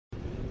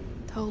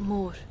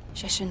Talmor,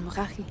 Sheshin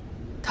Morachi.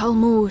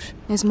 Talmor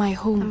is my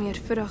home.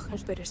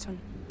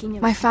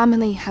 My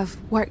family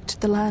have worked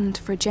the land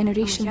for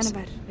generations.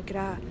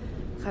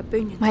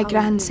 My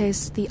gran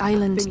says the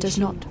island does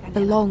not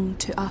belong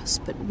to us,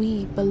 but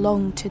we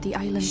belong to the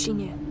island.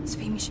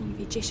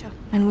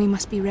 And we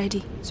must be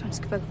ready,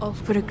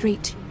 for a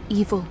great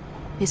evil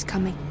is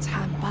coming,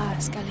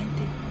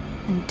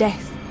 and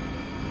death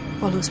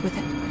follows with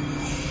it.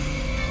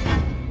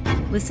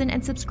 Listen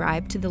and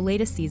subscribe to the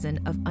latest season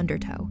of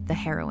Undertow, The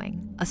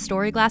Harrowing, a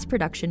Storyglass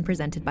production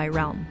presented by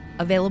Realm,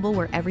 available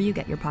wherever you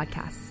get your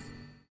podcasts.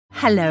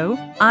 Hello,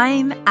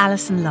 I'm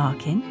Alison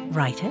Larkin,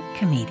 writer,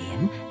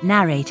 comedian,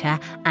 narrator,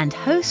 and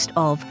host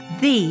of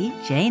the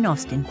Jane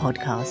Austen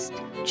podcast.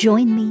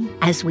 Join me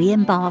as we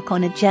embark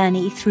on a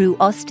journey through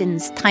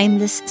Austen's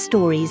timeless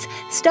stories,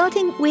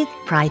 starting with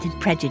Pride and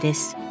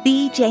Prejudice.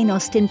 The Jane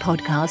Austen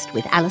podcast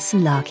with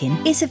Alison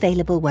Larkin is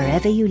available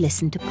wherever you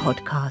listen to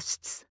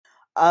podcasts.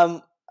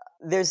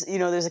 There's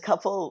a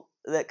couple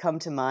that come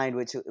to mind,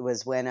 which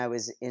was when I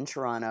was in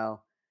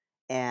Toronto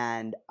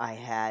and I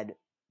had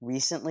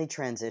recently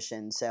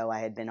transitioned. So I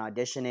had been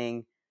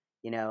auditioning,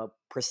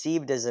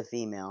 perceived as a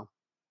female,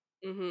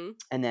 and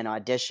then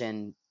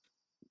auditioned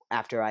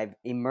after I've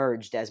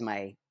emerged as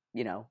my,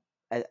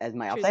 as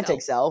my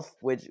authentic self,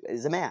 which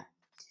is a man.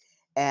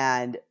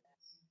 And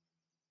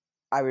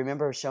I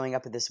remember showing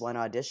up at this one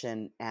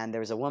audition, and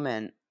there was a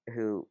woman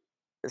who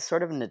is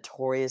sort of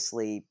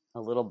notoriously a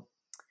little,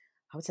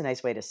 what's a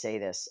nice way to say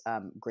this?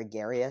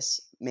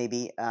 Gregarious,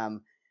 maybe.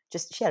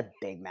 She had a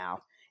big mouth.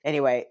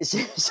 Anyway, she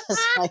was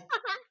just like,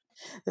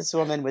 this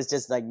woman was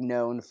just like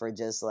known for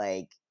just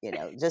like,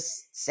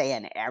 just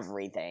saying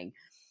everything.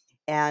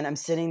 And I'm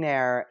sitting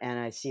there and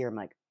I see her, I'm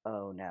like,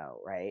 oh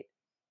no, right?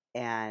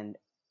 And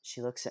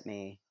she looks at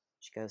me,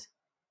 she goes,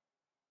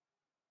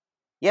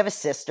 "You have a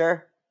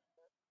sister?"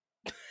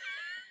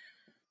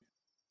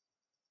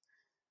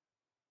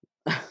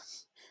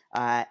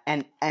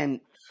 And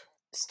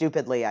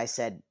stupidly I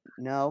said,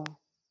 "No."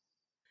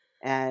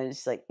 And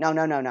she's like,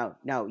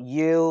 no,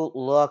 you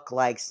look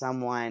like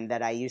someone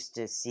that I used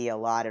to see a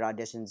lot at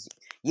auditions.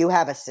 You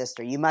have a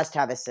sister. You must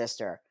have a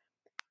sister.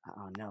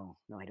 Oh, no,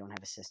 I don't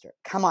have a sister.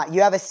 Come on,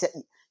 you have a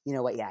sister. You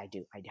know what? Yeah, I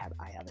do. I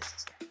have a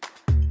sister.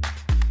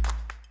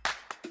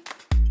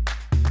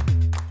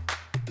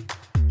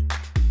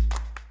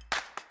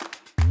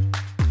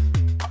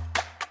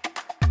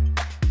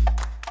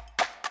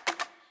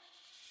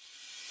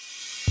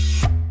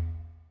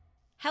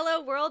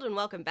 Hello, world, and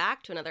welcome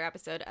back to another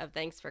episode of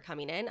Thanks for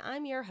Coming In.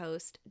 I'm your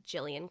host,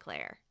 Jillian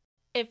Clare.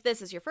 If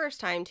this is your first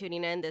time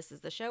tuning in, this is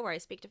the show where I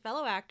speak to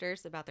fellow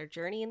actors about their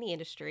journey in the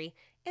industry,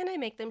 and I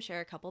make them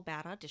share a couple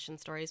bad audition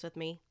stories with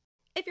me.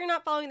 If you're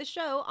not following the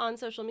show on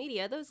social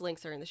media, those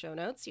links are in the show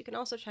notes. You can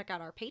also check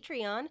out our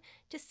Patreon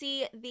to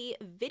see the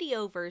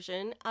video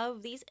version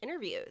of these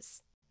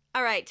interviews.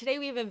 All right, today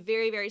we have a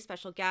very, very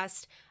special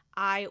guest.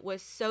 I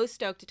was so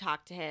stoked to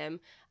talk to him.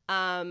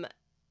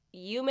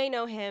 You may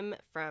know him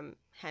from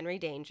Henry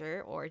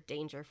Danger or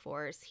Danger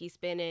Force. He's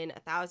been in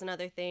 1,000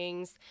 other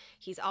things.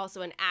 He's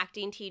also an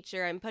acting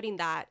teacher. I'm putting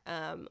that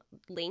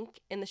link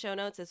in the show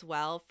notes as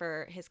well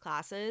for his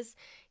classes.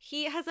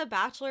 He has a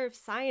Bachelor of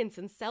Science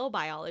in Cell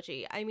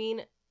Biology. I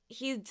mean,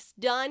 he's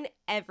done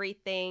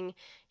everything.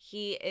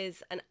 He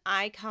is an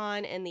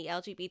icon in the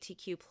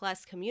LGBTQ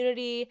plus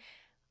community.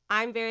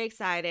 I'm very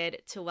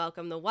excited to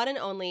welcome the one and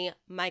only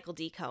Michael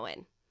D.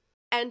 Cohen.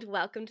 And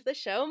welcome to the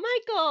show,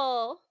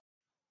 Michael.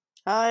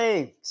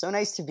 Hi, so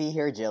nice to be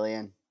here,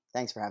 Jillian.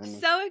 Thanks for having me.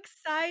 So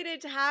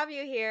excited to have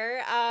you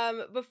here.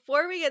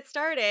 Before we get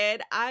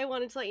started, I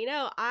wanted to let you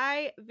know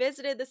I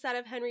visited the set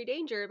of Henry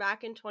Danger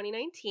back in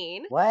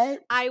 2019.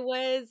 What? I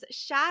was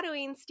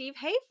shadowing Steve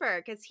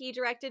Hafer because he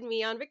directed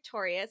me on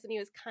Victorious, and he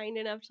was kind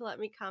enough to let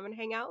me come and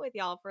hang out with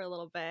y'all for a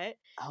little bit.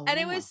 Oh, and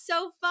wow. It was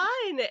so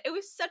fun. It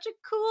was such a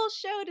cool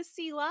show to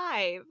see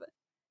live.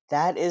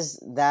 That is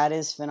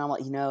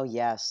phenomenal.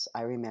 Yes,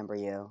 I remember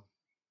you.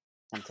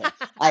 I'm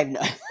kidding.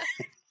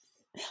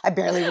 I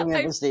barely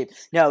remember Steve.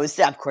 No,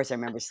 of course I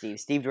remember Steve.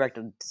 Steve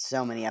directed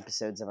so many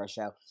episodes of our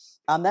show.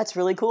 That's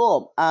really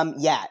cool.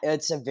 Yeah,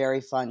 it's a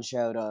very fun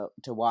show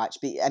to watch.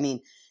 I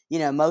mean,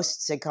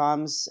 most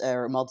sitcoms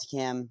or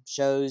multicam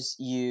shows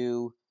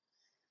you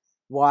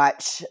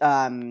watch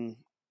or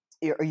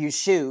you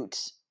shoot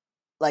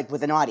like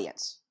with an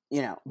audience,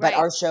 but right.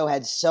 Our show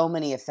had so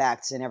many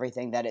effects and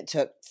everything that it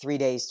took 3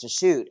 days to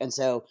shoot, and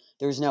so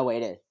there was no way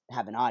to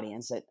have an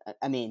audience.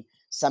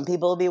 Some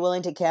people will be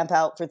willing to camp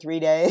out for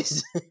 3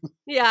 days.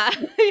 Yeah.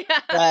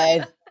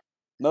 But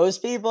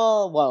most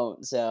people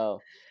won't. So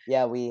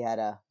yeah, we had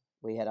a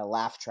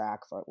laugh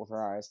track for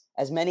ours,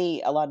 as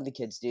a lot of the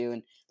kids do,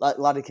 and a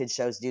lot of kids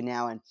shows do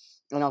now, and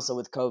also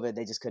with COVID,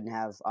 they just couldn't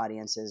have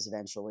audiences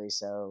eventually.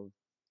 So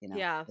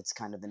it's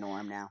kind of the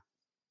norm now.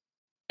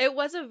 It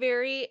was a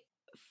very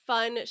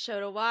fun show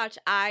to watch.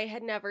 I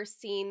had never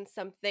seen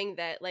something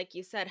that, like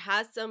you said,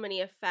 has so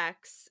many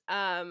effects.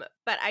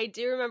 But I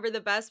do remember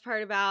the best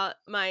part about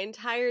my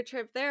entire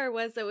trip there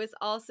was it was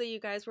also you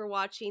guys were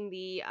watching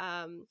the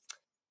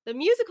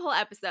musical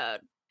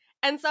episode.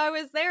 And so I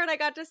was there and I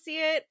got to see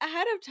it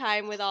ahead of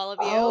time with all of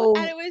you. Oh,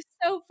 And it was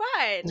so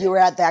fun. you were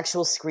at the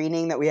actual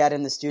screening that we had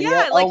in the studio?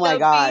 Yeah, Oh like my the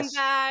gosh. bean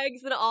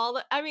bags and all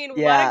the, I mean, what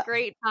Yeah. a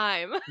great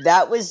time.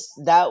 That was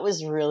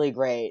really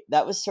great.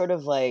 That was sort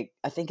of like,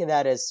 I think of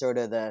that as sort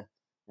of a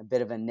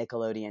bit of a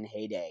Nickelodeon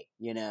heyday,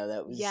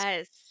 that was,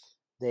 Yes.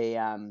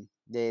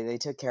 they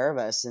took care of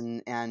us,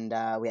 and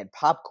we had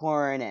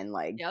popcorn and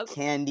like Yep.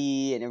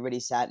 candy, and everybody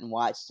sat and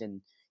watched,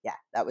 and yeah,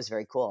 that was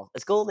very cool.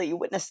 It's cool that you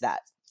witnessed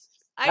that.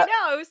 I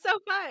know, it was so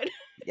fun.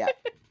 Yeah.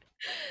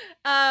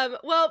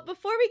 Well,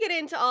 before we get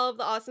into all of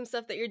the awesome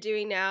stuff that you're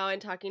doing now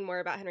and talking more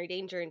about Henry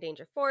Danger and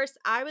Danger Force,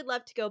 I would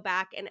love to go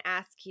back and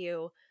ask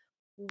you,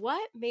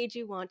 what made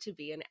you want to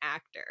be an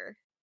actor?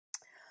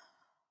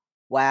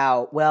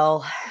 Wow.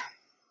 Well,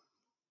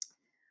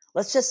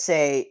 let's just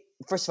say,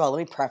 first of all, let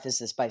me preface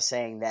this by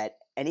saying that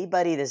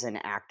anybody that's an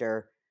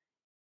actor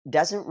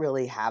doesn't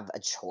really have a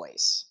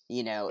choice.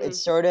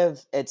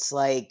 It's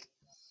like,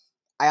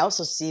 I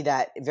also see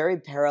that very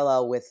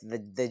parallel with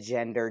the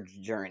gender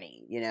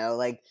journey,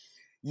 like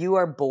you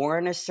are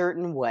born a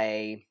certain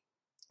way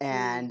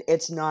and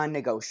it's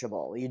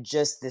non-negotiable.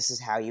 This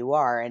is how you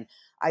are. And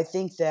I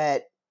think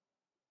that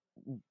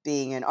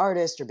being an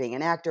artist or being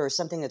an actor or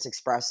something that's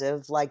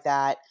expressive like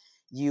that,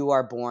 you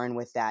are born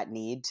with that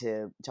need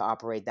to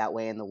operate that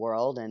way in the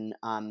world. And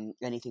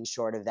anything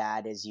short of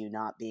that is you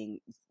not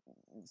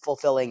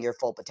fulfilling your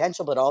full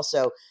potential, but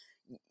also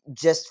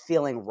just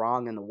feeling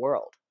wrong in the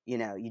world.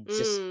 You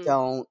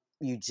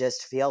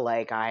just feel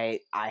like I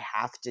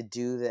have to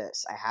do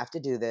this. I have to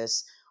do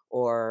this,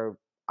 or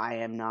I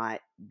am not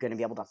going to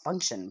be able to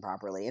function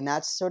properly. And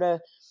that's sort of,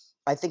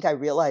 I think I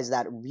realized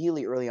that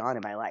really early on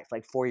in my life,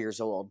 like 4 years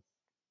old.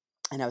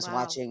 And I was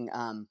watching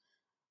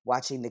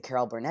the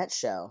Carol Burnett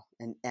show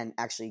and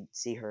actually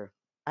see her.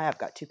 I have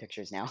got 2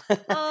 pictures now.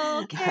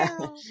 Oh,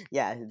 Carol.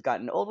 Yeah, I've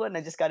got an old one.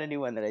 I just got a new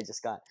one that I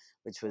just got,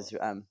 which was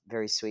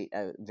very sweet,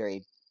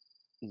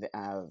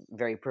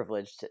 very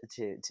privileged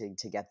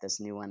to get this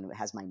new one that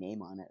has my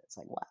name on it. It's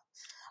like,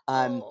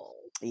 wow.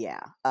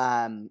 Yeah.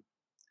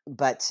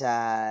 But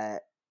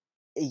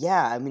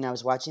yeah, I mean, I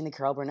was watching the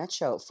Carol Burnett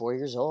show at 4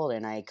 years old,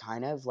 and I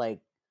kind of like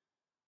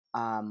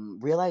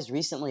realized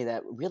recently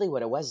that really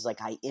what it was is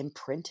like I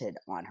imprinted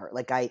on her.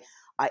 Like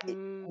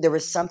there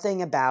was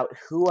something about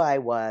who I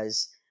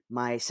was,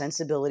 my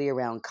sensibility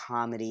around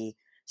comedy,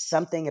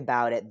 something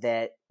about it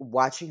that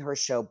watching her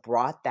show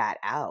brought that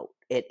out.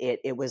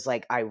 It was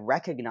like I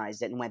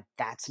recognized it and went,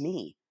 that's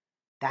me.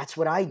 That's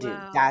what I do.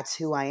 Wow. That's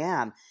who I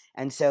am.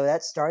 And so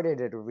that started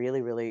at a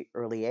really, really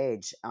early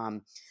age.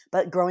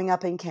 But growing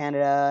up in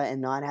Canada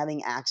and not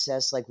having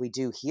access like we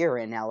do here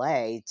in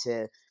LA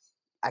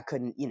I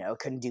couldn't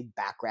do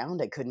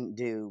background. I couldn't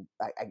do,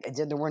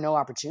 there were no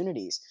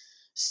opportunities.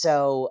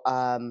 So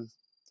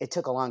it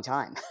took a long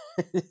time.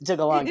 It took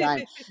a long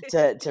time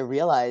to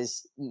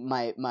realize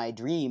my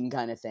dream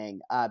kind of thing.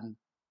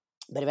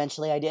 But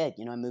eventually I did.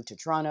 I moved to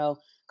Toronto,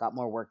 got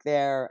more work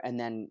there, and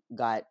then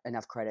got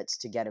enough credits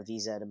to get a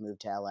visa to move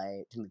to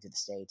LA, to move to the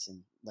States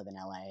and live in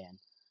LA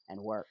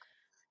and work.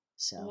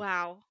 So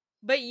wow.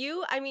 But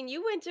you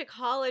went to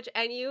college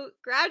and you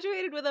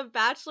graduated with a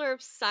Bachelor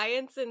of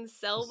Science in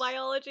Cell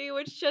Biology,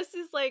 which just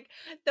is like,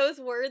 those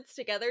words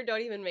together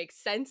don't even make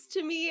sense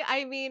to me.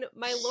 I mean,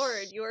 my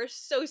Lord, you are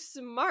so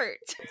smart.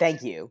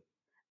 Thank you.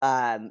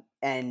 And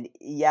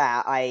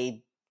yeah,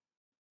 I've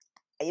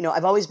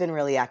always been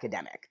really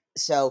academic.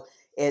 So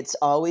it's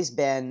always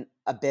been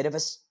a bit of a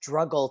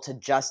struggle to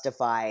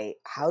justify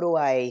how do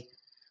I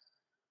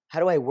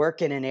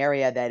work in an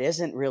area that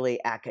isn't really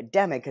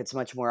academic? It's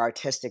much more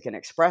artistic and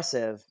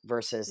expressive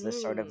versus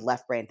this sort of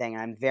left brain thing.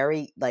 I'm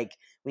very like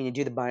when you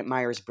do the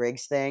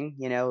Myers-Briggs thing,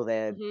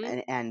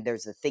 and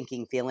there's the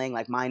thinking feeling,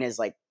 like mine is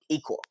like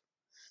equal.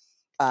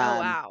 Oh,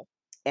 wow.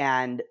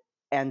 And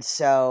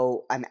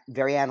so I'm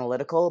very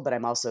analytical, but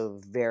I'm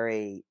also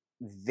very,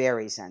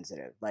 very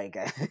sensitive. Like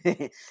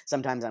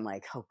sometimes I'm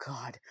like, oh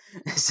God,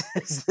 this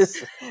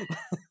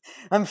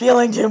I'm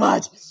feeling too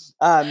much.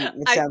 I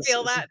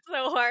feel that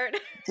so hard.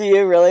 Do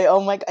you really? Oh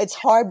my God. It's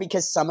hard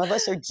because some of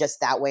us are just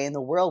that way in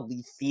the world.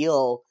 We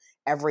feel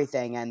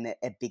everything and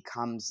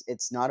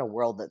it's not a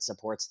world that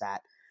supports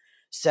that.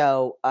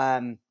 So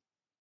I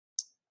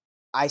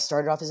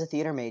started off as a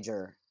theater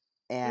major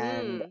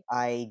and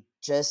I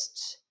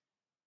just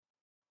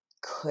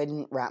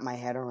couldn't wrap my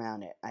head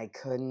around it. I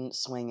couldn't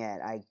swing it.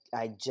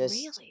 I just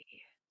really.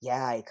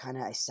 Yeah,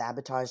 I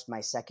sabotaged my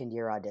second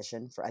year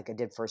audition for I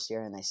did first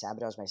year and I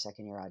sabotaged my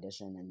second year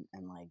audition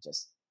and like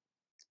just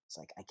it's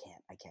like I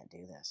can't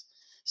do this.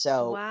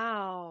 So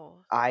wow.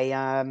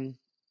 I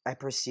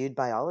pursued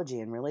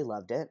biology and really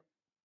loved it.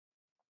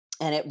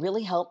 And it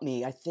really helped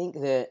me. I think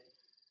that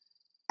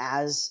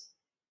as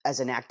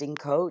an acting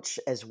coach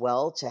as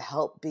well, to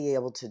help be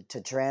able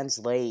to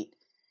translate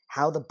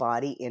how the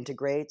body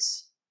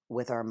integrates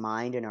with our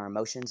mind and our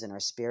emotions and our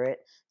spirit,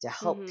 to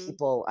help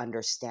people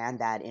understand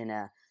that in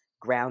a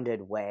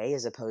grounded way,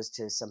 as opposed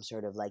to some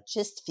sort of like,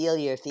 just feel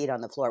your feet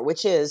on the floor,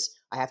 which is,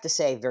 I have to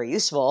say, very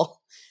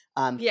useful.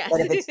 Yes.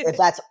 But if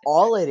that's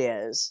all it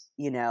is,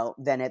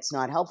 then it's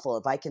not helpful.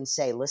 If I can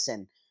say,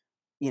 listen,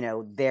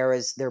 there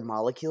are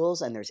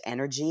molecules and there's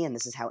energy, and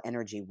this is how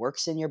energy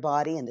works in your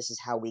body, and this is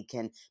how we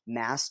can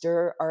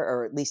master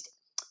or at least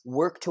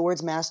work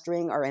towards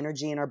mastering our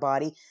energy in our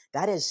body.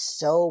 That is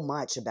so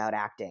much about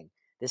acting.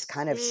 This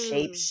kind of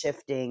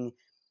shape-shifting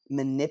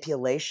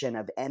manipulation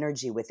of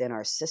energy within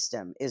our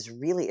system is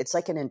really, it's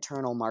like an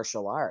internal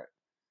martial art.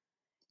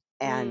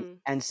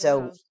 And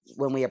so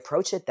when we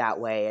approach it that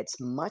way, it's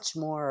much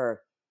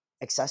more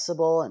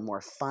accessible and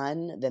more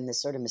fun than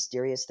this sort of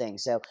mysterious thing.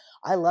 So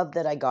I love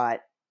that I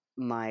got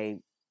my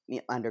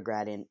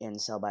undergrad in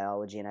cell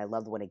biology, and I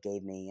love what it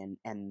gave me.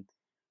 And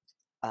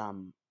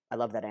I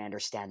love that I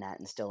understand that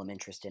and still am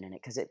interested in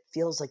it, because it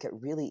feels like it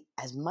really,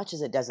 as much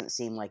as it doesn't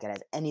seem like it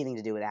has anything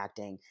to do with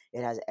acting,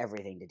 it has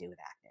everything to do with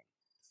acting.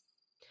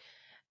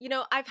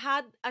 I've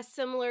had a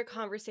similar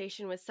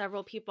conversation with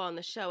several people on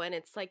the show, and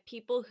it's like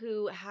people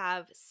who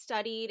have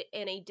studied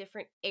in a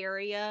different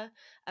area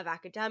of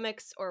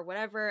academics or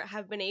whatever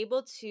have been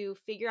able to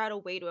figure out a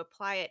way to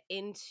apply it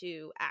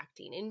into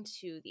acting,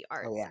 into the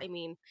arts. Oh, yeah. I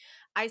mean,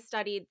 I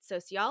studied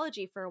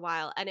sociology for a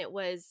while, and it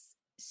was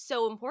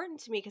so important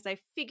to me because I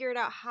figured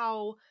out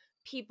how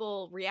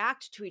people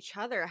react to each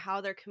other,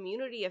 how their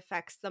community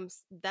affects them,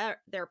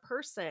 their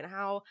person,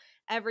 how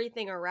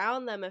everything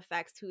around them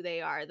affects who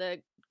they are.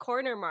 The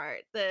corner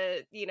mart,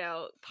 the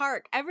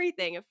park,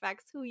 everything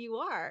affects who you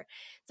are.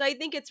 So I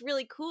think it's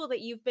really cool that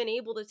you've been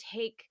able to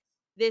take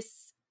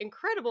this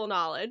incredible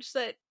knowledge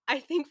that I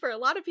think for a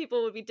lot of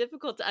people would be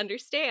difficult to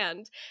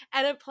understand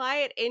and apply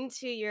it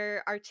into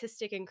your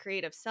artistic and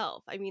creative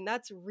self. I mean,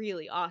 that's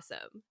really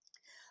awesome.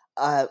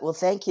 Well,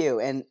 thank you,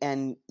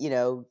 and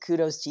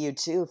kudos to you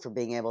too for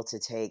being able to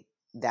take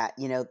that.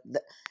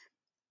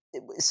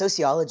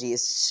 Sociology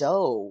is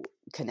so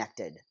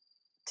connected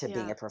to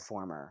being a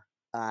performer.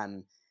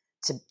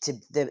 To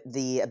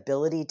the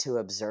ability to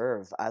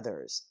observe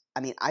others.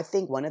 I mean, I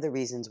think one of the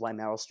reasons why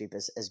Meryl Streep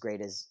is as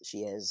great as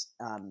she is,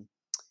 I'm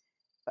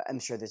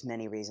sure there's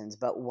many reasons,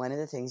 but one of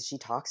the things she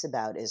talks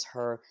about is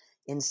her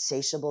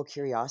insatiable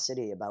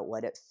curiosity about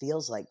what it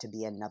feels like to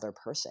be another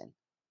person.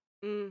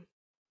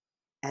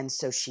 And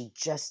so she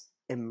just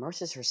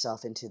immerses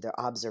herself into the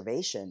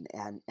observation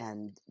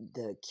and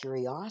the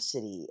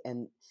curiosity,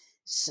 and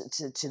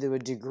to the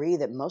degree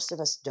that most of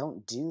us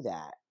don't do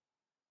that.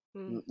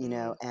 And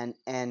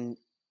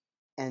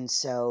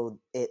so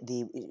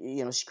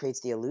she creates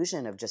the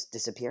illusion of just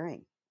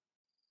disappearing.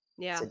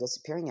 Yeah. It's a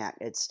disappearing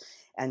act.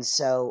 And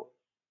so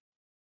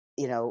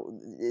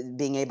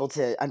being able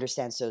to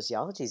understand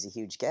sociology is a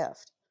huge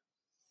gift.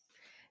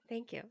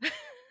 Thank you.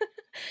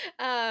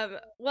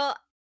 Well,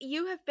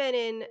 you have been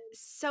in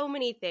so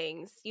many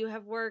things. You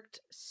have worked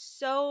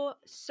so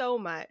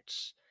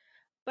much.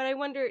 But I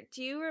wonder,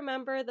 do you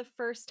remember the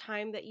first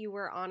time that you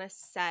were on a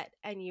set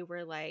and you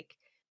were like,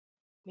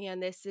 man,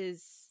 this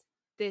is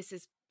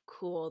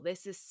cool.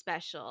 This is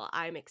special.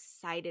 I'm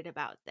excited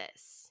about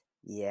this.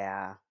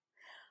 Yeah.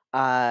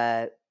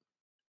 I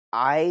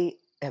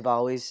have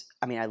always,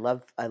 I mean, I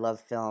love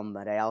film,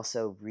 but I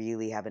also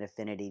really have an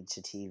affinity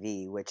to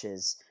TV,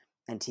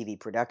 and TV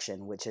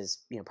production, which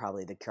is,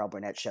 probably the Carol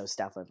Burnett show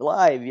stuff of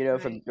live,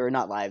 Right. or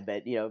not live,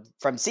 but,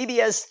 from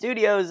CBS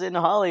studios in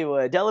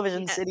Hollywood,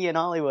 Television Yes. City in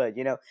Hollywood,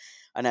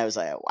 and I was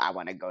like, oh, I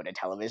want to go to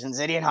Television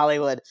City in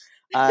Hollywood.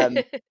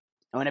 I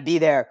want to be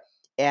there.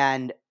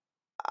 And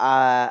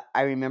I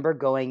remember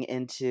going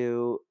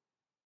into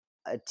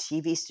a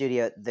TV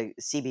studio, the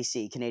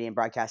CBC, Canadian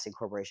Broadcasting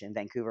Corporation in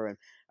Vancouver, and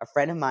a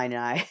friend of mine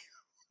and I,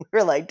 we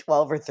were like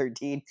 12 or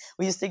 13.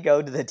 We used to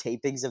go to the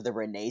tapings of the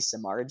Renee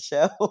Simard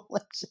show.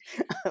 Which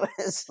I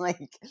was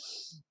like,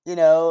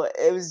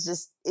 it was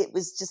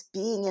just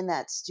being in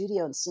that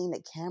studio and seeing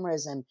the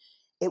cameras, and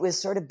it was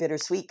sort of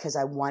bittersweet because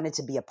I wanted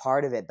to be a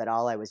part of it, but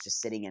all I was just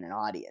sitting in an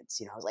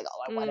audience. I was like,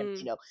 oh, I want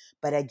to,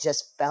 but I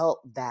just felt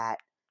that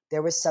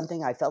there was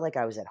something, I felt like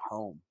I was at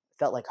home,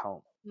 felt like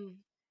home.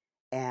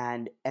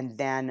 And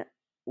then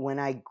when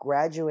I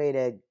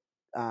graduated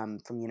from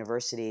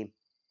university,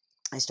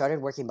 I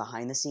started working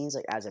behind the scenes,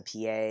 like as a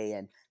PA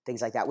and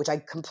things like that, which I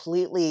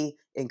completely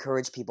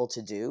encourage people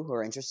to do who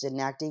are interested in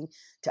acting.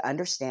 To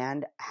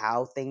understand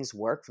how things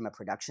work from a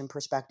production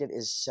perspective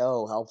is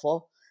so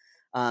helpful.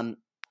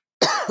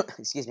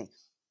 Excuse me.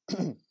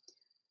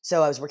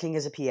 So I was working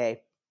as a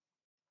PA,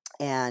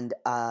 and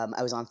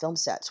I was on film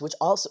sets, which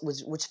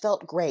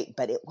felt great,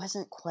 but it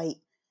wasn't quite.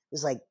 It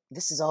was like,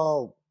 this is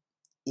all.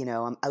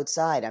 I'm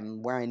outside.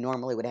 I'm where I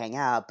normally would hang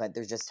out, but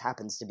there just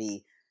happens to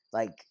be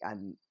like I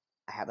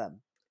have a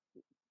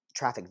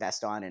traffic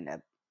vest on and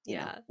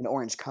an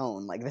orange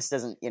cone. Like, this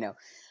doesn't,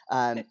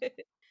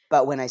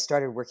 but when I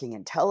started working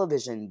in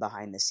television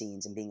behind the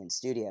scenes and being in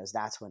studios,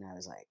 that's when I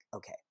was like,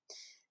 okay,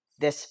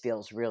 this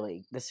feels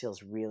really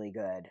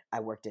good. I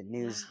worked in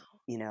news,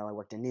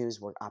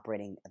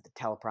 operating at the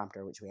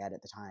teleprompter, which we had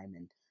at the time.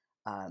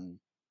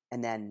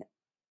 And then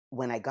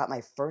when I got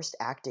my first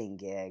acting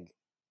gig,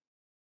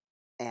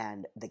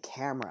 and the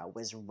camera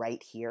was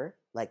right here,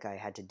 like I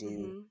had to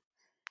do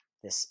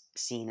this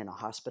scene in a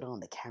hospital,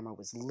 and the camera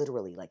was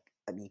literally like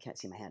I mean, you can't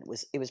see my hand.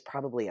 It was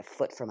probably a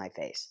foot from my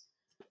face.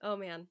 Oh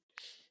man.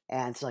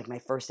 And it's like my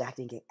first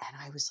acting gig, and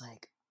I was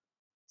like,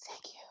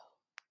 thank you.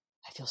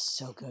 I feel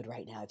so good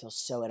right now. I feel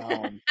so at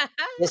home.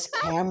 This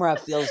camera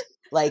feels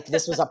like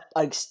this was an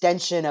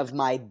extension of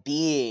my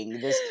being.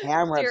 This It's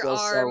camera your feels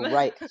so arm.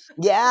 right.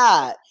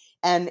 Yeah.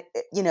 And,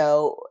 you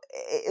know,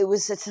 it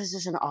was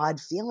such an odd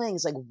feeling.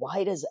 It's like,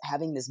 why does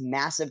having this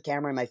massive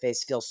camera in my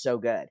face feel so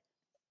good?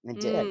 It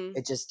did.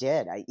 It just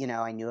did. I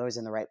knew I was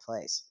in the right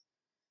place.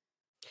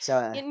 So,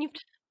 And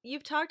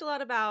you've talked a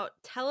lot about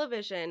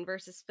television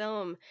versus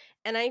film,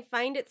 and I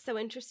find it so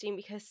interesting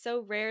because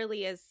so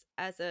rarely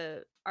as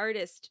a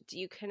artist do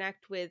you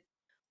connect with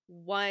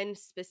one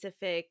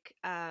specific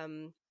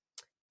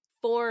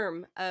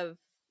form of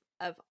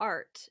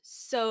art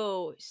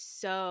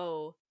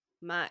so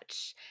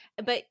much.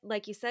 But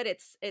like you said,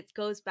 it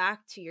goes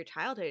back to your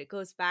childhood. It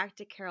goes back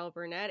to Carol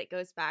Burnett. It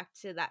goes back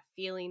to that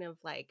feeling of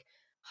like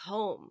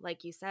home,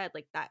 like you said,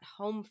 like that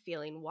home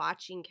feeling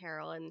watching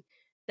Carol, and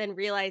then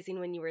realizing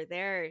when you were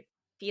there,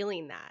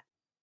 feeling that.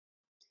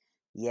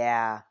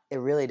 yeah, it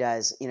really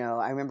does. You know,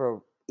 I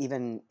remember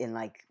even in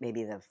like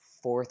maybe the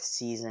 4th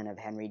season of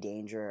Henry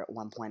Danger, at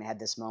one point I had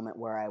this moment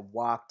where I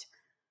walked,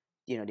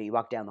 you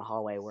walk down the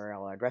hallway where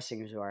all our dressing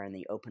rooms are, and then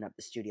you open up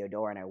the studio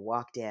door, and I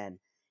walked in,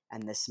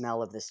 and the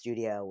smell of the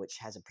studio, which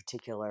has a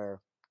particular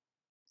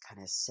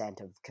kind of scent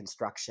of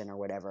construction or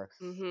whatever,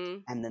 Mm-hmm.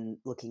 and then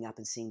looking up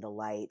and seeing the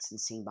lights and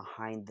seeing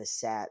behind the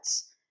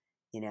sets,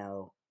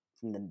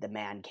 from the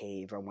man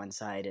cave on one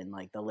side and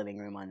like the living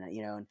room on the,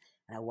 and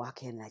I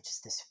walk in and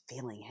this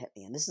feeling hit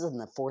me. And this is in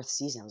the 4th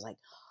season. I was like,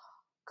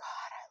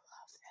 God, I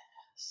love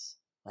this.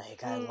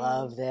 Like, I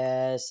love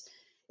this.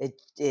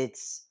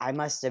 It's I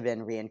must have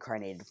been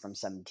reincarnated from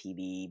some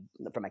TV,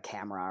 from a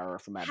camera, or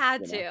from a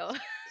Had to.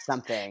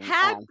 something.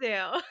 Had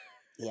to.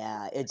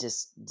 Yeah, it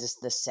just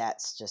the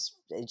sets,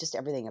 just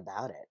everything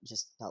about it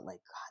just felt like,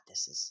 God,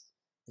 this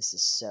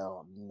is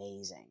so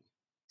amazing.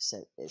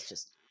 So it's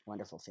just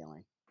wonderful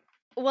feeling.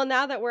 Well,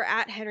 now that we're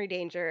at Henry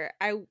Danger,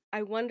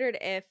 I wondered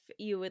if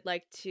you would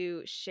like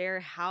to share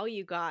how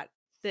you got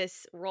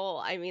this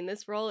role. I mean,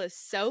 this role is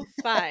so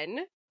fun.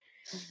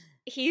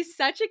 He's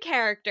such a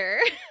character.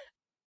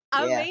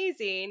 Yeah.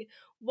 Amazing.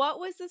 What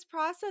was this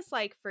process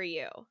like for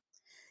you?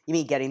 You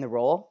mean getting the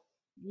role?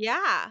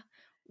 Yeah.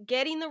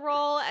 Getting the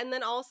role, and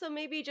then also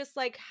maybe just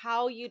like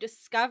how you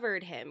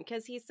discovered him,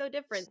 because he's so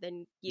different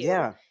than you.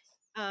 Yeah.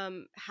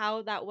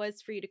 How that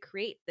was for you to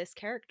create this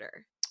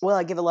character. Well,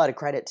 I give a lot of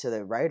credit to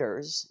the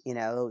writers,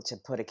 to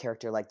put a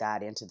character like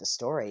that into the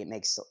story. It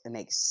makes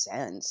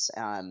sense.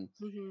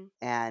 Mm-hmm.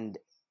 And,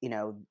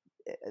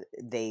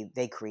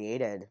 they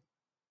created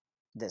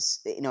this,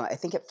 I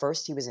think at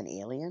first he was an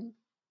alien.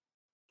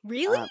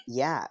 Really?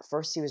 Yeah. At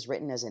first he was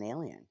written as an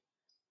alien,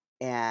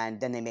 and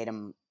then they made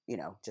him,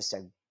 just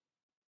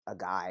a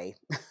guy,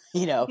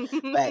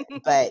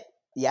 but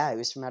yeah, it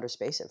was from outer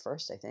space at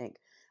first, I think.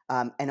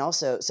 And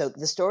also, so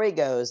the story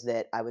goes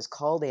that I was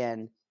called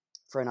in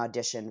for an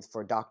audition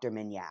for Dr.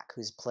 Minyak,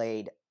 who's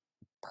played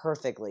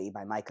perfectly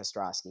by Mike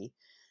Ostrowski,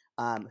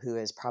 who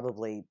is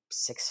probably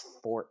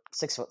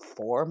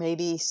 6'4",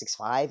 maybe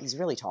 6'5". He's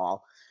really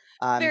tall.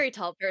 Very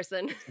tall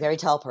person. Very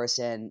tall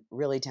person,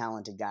 really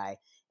talented guy.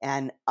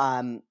 And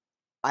the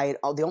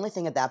only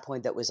thing at that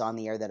point that was on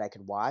the air that I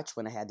could watch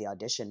when I had the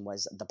audition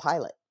was the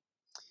pilot.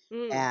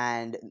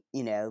 And,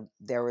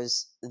 there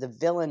was the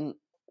villain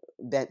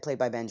played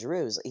by Ben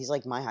Giroux. He's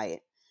like my height.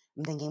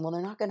 I'm thinking, well,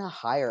 they're not going to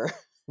hire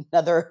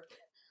another,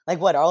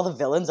 like, what, are all the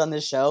villains on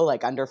this show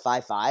like under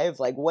 5'5"?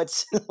 Like,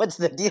 what's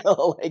the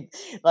deal?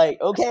 Like,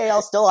 okay,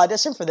 I'll still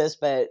audition for this,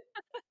 but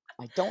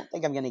I don't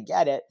think I'm going to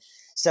get it.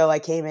 So I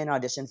came in,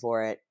 auditioned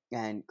for it,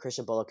 and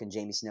Christian Bullock and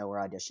Jamie Snow were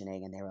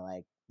auditioning, and they were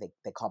like,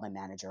 they called my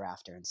manager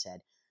after and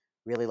said,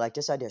 really like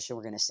this audition.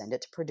 We're going to send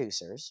it to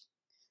producers,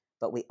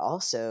 but we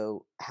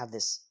also have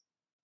this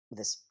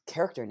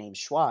character named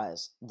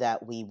Schwoz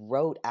that we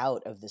wrote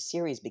out of the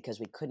series because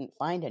we couldn't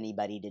find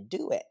anybody to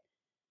do it.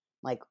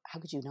 Like,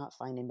 how could you not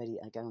find anybody?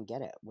 Like, I don't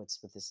get it. What's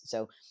with this?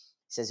 So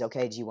he says,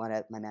 okay, do you want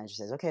to, my manager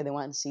says, okay, they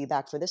want to see you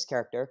back for this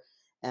character.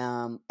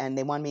 And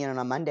they wanted me in on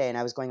a Monday, and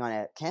I was going on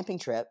a camping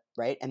trip,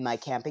 right? And my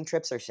camping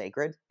trips are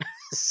sacred.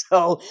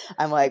 So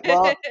I'm like,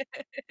 well,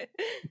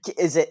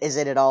 is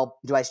it at all,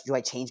 do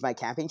I change my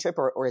camping trip,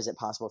 or is it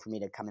possible for me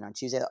to come in on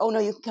Tuesday? Oh no,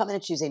 you can come in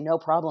on Tuesday, no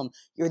problem.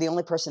 You're the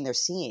only person they're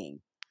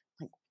seeing.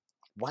 I'm like,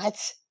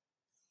 what?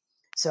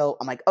 So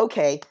I'm like,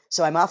 okay.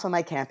 So I'm off on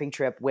my camping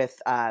trip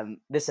with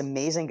this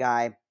amazing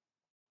guy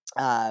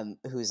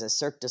who's a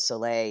Cirque du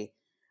Soleil.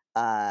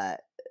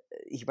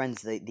 He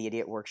runs the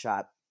Idiot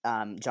Workshop.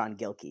 John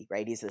Gilkey,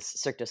 right? He's this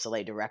Cirque du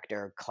Soleil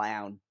director,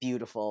 clown,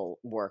 beautiful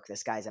work.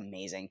 This guy's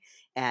amazing.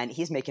 And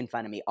he's making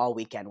fun of me all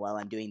weekend while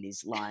I'm doing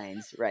these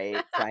lines,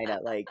 right? Trying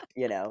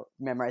to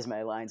memorize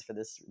my lines for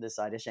this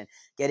audition.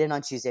 Get in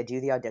on Tuesday, do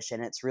the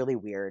audition. It's really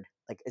weird.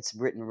 Like, it's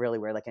written really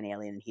weird, like an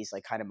alien. And he's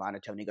like kind of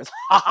monotone. He goes,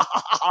 ha, ha,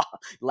 ha, ha,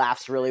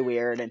 laughs really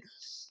weird. And,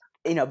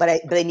 but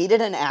I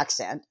needed an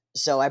accent.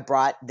 So I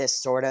brought this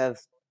sort of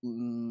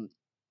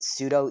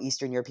pseudo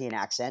Eastern European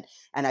accent,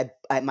 and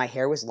I my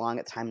hair was long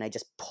at the time, and I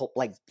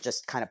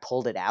just kind of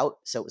pulled it out,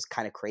 so it was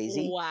kind of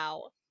crazy.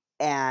 Wow.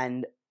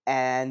 And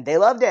they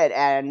loved it,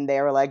 and they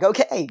were like,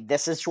 okay,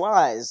 this is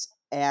Schwoz.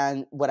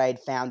 And what I'd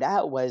found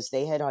out was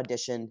they had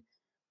auditioned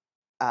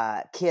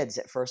kids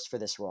at first for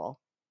this role,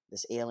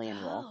 this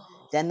alien role.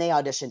 Then they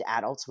auditioned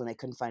adults when they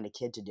couldn't find a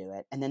kid to do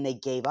it. And then they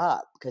gave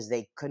up because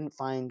they couldn't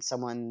find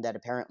someone that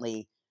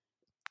apparently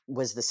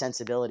was the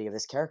sensibility of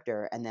this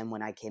character. And then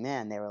when I came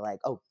in, they were like,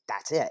 oh,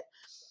 that's it.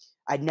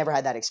 I'd never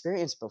had that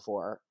experience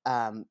before.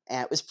 And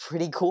it was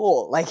pretty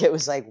cool. Like, it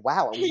was like,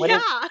 wow.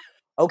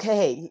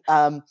 Okay.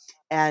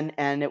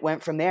 And it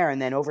went from there.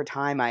 And then over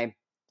time, I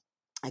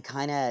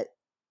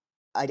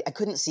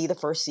couldn't see the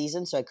first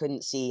season, so I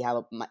couldn't see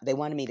how they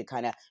wanted me to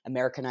kind of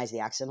Americanize the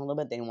accent a little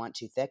bit. They didn't want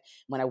too thick.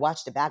 When I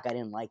watched it back, I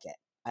didn't like it.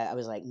 I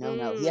was like,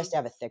 no, he has to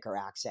have a thicker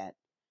accent.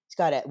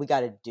 We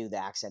got to do the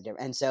accent.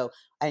 And so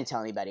I didn't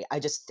tell anybody. I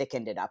just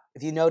thickened it up.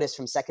 If you notice,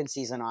 from second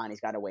season on,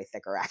 he's got a way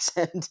thicker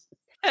accent.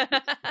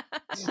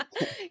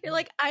 You're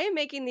like, I am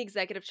making the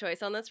executive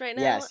choice on this right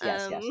now. Yes.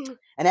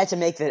 And I had to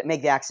make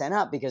the accent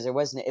up because it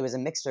was a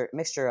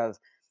mixture of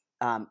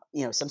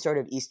some sort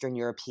of Eastern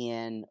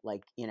European,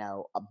 like,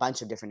 a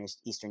bunch of different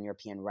Eastern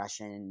European,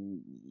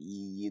 Russian,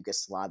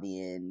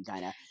 Yugoslavian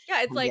kind of.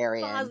 Yeah, it's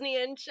Hungarian. Like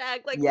Bosnian,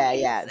 Czech, like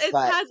it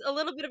has a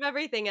little bit of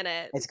everything in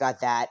it. It's got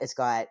that. It's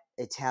got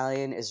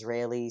Italian,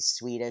 Israeli,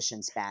 Swedish,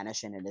 and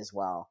Spanish in it as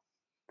well.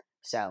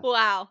 So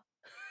wow.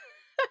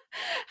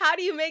 How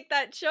do you make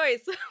that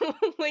choice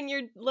when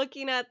you're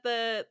looking at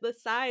the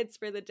sides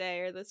for the day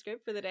or the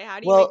script for the day?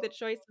 How do you make the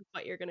choice of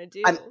what you're going to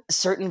do?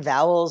 Certain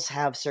vowels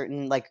have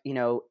certain, like,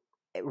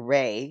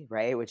 Ray,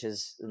 which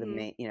is the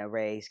main,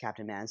 Ray's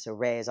Captain Man. So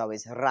Ray is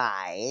always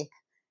Rai,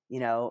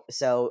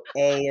 so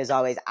A is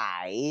always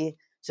I.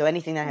 So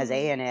anything that has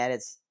A in it,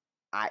 it's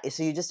I.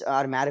 So you just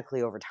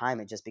automatically, over time,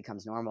 it just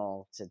becomes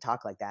normal to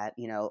talk like that.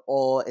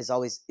 O is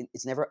always,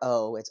 it's never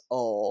O, it's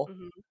O.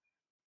 Mm-hmm.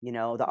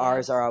 The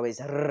R's are always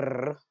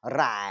R,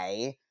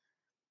 Rai.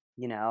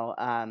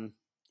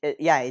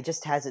 It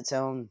just has its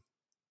own,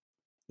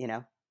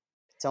 weird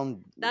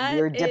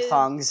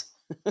diphthongs.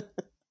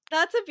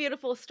 That's a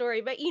beautiful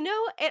story. But,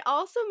 it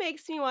also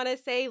makes me want to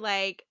say,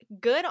 like,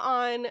 good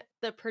on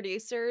the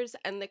producers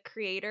and the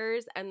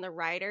creators and the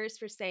writers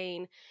for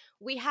saying,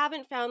 we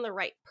haven't found the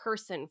right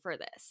person for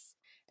this.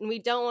 And we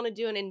don't want to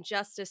do an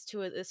injustice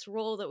to this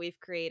role that we've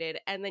created.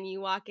 And then you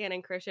walk in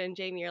and Krisha and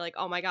Jamie are like,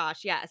 oh my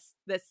gosh, yes,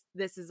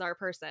 this is our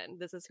person.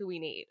 This is who we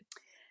need.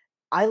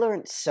 I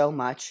learned so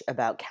much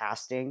about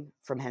casting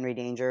from Henry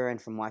Danger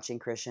and from watching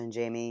Krisha and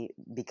Jamie,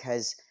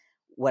 because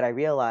what I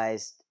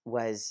realized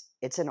was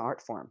it's an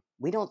art form.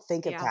 We don't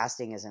think of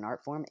casting as an art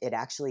form. It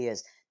actually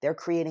is. They're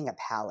creating a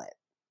palette.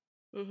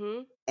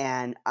 Mm-hmm.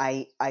 And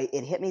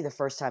it hit me the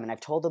first time, and I've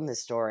told them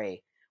this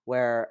story,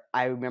 where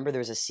I remember there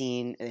was a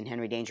scene in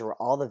Henry Danger where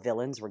all the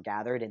villains were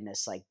gathered in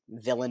this, like,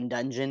 villain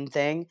dungeon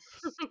thing.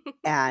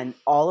 And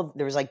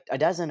there was like a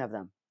dozen of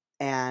them.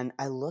 And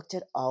I looked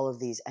at all of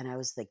these and I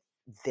was like,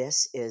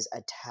 this is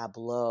a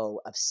tableau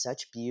of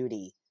such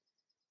beauty.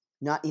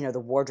 Not, the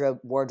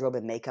wardrobe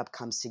and makeup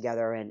comes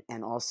together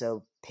and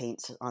also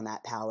paints on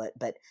that palette,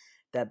 but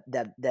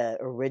the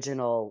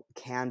original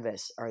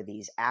canvas are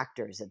these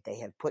actors that they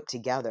have put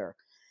together,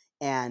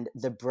 and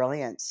the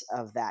brilliance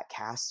of that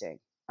casting.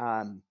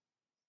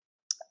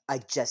 I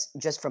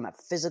just from a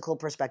physical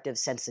perspective,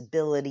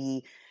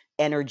 sensibility,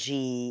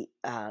 energy,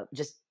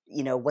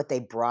 what they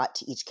brought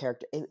to each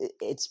character.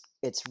 It's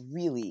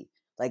really,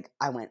 like,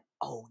 I went,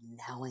 oh,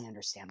 now I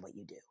understand what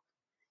you do.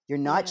 You're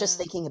not just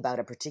thinking about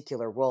a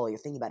particular role. You're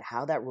thinking about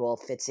how that role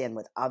fits in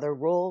with other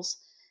roles,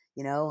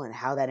 and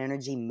how that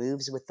energy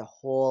moves with the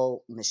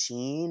whole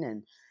machine.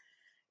 And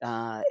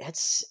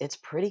it's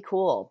pretty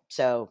cool.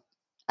 So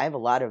I have a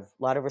lot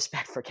of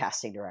respect for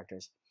casting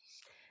directors.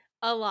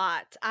 A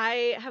lot.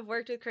 I have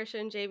worked with Krisha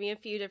and Jamie a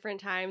few different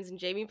times, and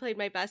Jamie played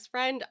my best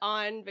friend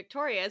on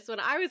Victorious when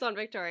I was on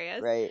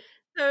Victorious. Right.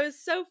 So it was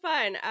so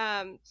fun.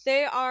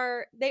 They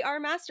are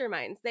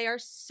masterminds. They are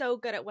so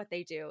good at what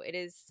they do. It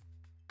is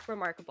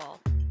remarkable.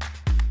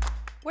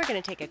 We're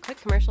going to take a quick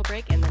commercial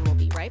break, and then we'll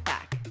be right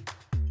back.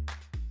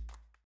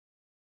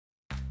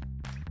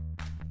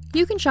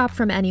 You can shop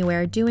from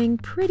anywhere doing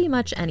pretty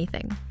much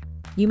anything.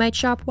 You might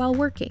shop while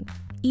working,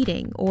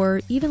 eating,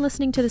 or even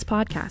listening to this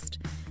podcast.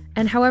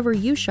 And however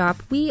you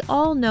shop, we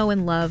all know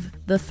and love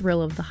the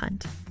thrill of the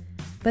hunt.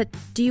 But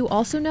do you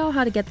also know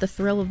how to get the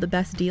thrill of the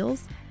best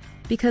deals?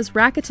 Because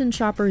Rakuten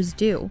shoppers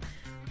do.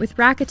 With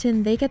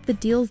Rakuten, they get the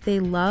deals they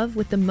love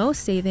with the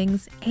most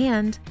savings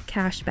and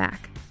cash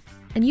back.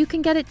 And you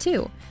can get it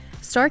too.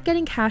 Start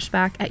getting cash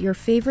back at your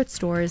favorite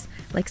stores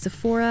like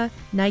Sephora,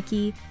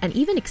 Nike, and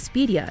even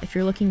Expedia if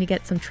you're looking to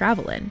get some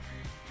travel in.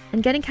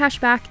 And getting cash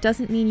back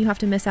doesn't mean you have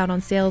to miss out on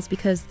sales,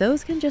 because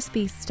those can just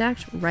be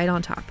stacked right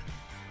on top.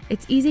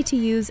 It's easy to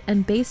use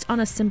and based on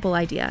a simple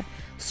idea.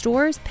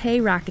 Stores pay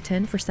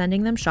Rakuten for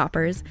sending them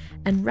shoppers,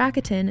 and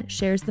Rakuten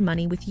shares the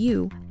money with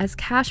you as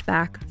cash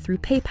back through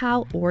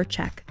PayPal or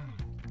check.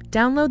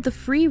 Download the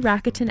free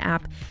Rakuten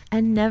app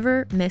and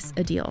never miss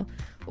a deal.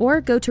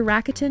 or go to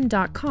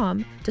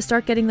Rakuten.com to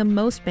start getting the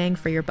most bang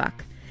for your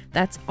buck.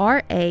 That's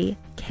Rakuten.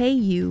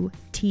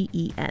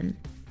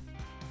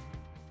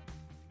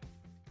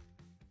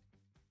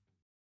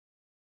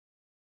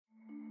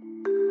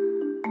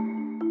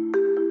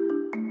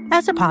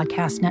 As a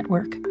podcast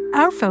network,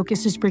 our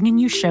focus is bringing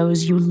you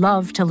shows you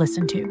love to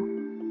listen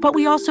to. But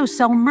we also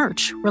sell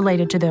merch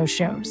related to those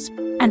shows.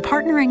 And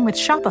partnering with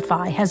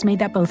Shopify has made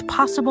that both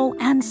possible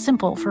and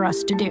simple for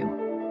us to do.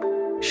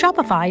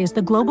 Shopify is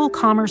the global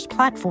commerce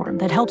platform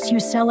that helps you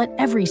sell at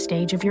every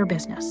stage of your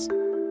business.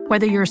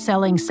 Whether you're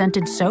selling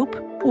scented soap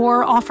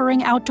or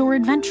offering outdoor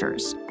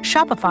adventures,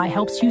 Shopify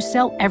helps you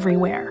sell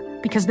everywhere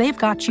because they've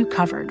got you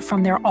covered,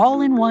 from their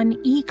all-in-one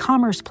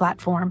e-commerce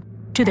platform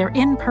to their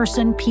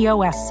in-person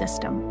POS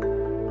system.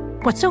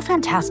 What's so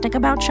fantastic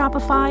about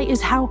Shopify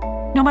is how,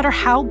 no matter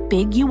how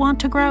big you want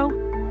to grow,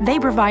 they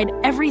provide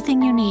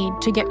everything you need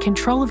to get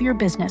control of your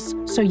business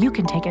so you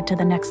can take it to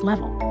the next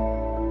level.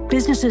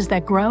 Businesses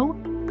that grow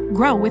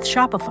with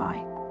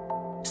Shopify.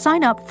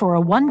 Sign up for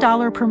a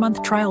 $1 per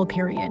month trial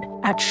period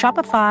at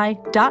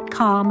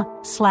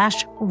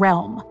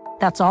shopify.com/realm.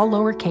 That's all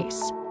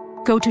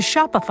lowercase. Go to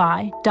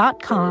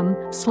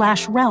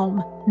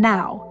shopify.com/realm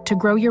now to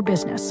grow your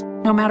business,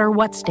 no matter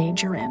what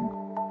stage you're in.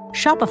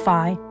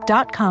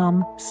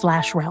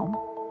 Shopify.com/realm.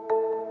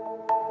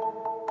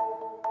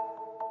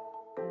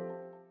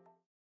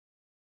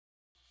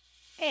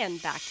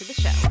 And back to the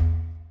show.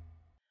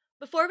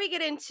 Before we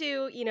get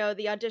into,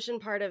 the audition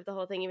part of the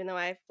whole thing, even though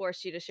I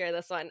forced you to share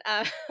this one,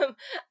 I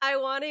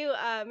want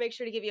to make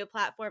sure to give you a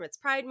platform. It's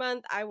Pride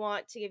Month. I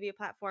want to give you a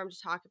platform to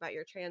talk about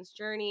your trans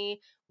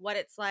journey, what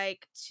it's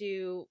like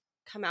to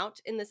come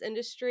out in this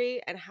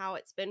industry and how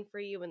it's been for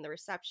you and the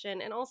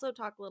reception, and also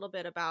talk a little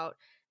bit about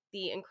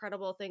the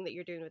incredible thing that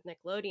you're doing with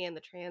Nickelodeon,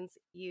 the Trans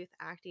Youth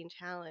Acting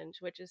Challenge,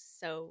 which is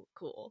so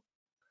cool.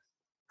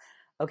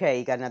 Okay,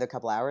 you got another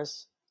couple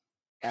hours?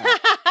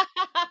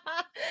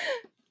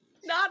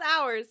 Not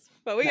hours,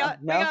 but we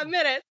got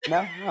minutes.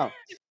 No.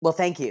 Well,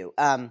 thank you.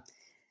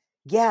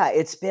 Yeah,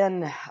 it's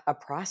been a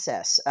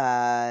process.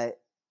 When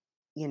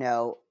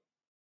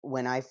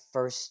I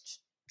first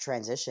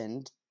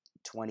transitioned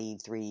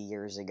 23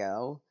 years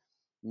ago,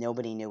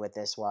 nobody knew what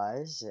this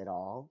was at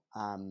all.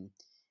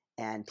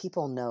 And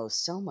people know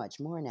so much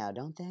more now,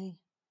 don't they?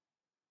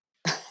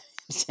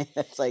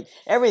 It's like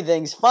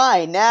everything's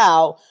fine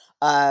now.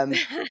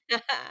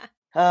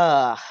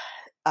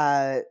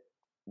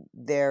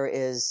 There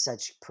is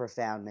such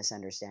profound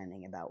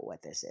misunderstanding about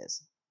what this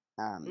is,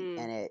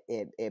 and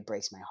it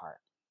breaks my heart.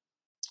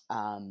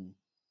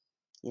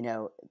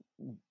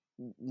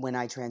 When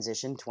I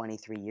transitioned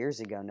 23 years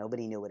ago,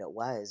 nobody knew what it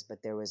was,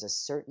 but there was a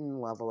certain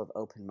level of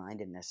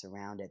open-mindedness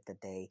around it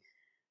that they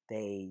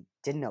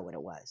didn't know what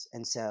it was,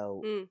 and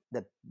so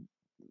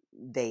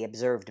they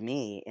observed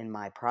me in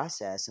my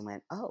process and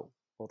went, "Oh,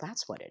 well,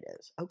 that's what it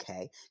is."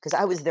 Okay, because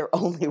I was their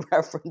only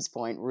reference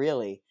point,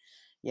 really,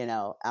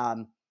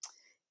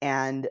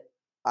 and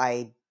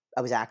I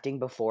was acting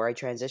before I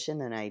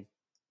transitioned, and I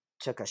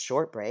took a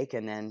short break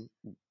and then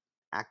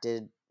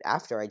acted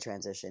after I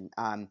transitioned.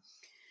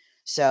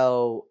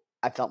 So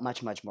I felt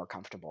much, much more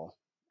comfortable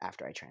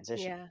after I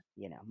transitioned,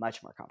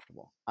 much more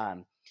comfortable,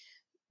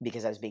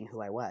 because I was being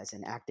who I was,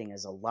 and acting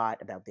is a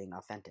lot about being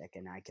authentic,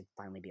 and I could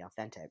finally be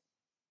authentic.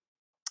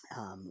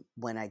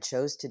 When I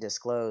chose to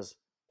disclose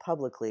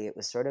publicly, it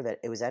was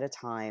at a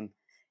time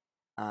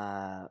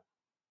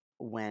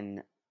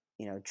when,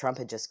 Trump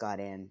had just got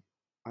in,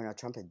 or no,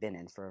 Trump had been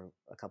in for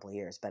a couple of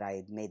years, but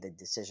I made the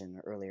decision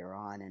earlier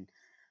on, and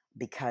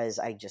because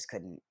I just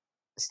couldn't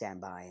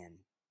stand by and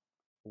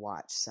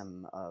watch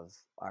some of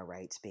our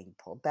rights being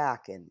pulled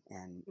back, and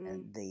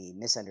the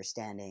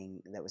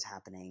misunderstanding that was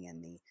happening,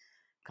 and the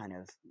kind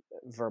of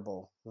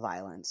verbal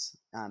violence.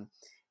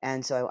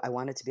 And so I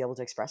wanted to be able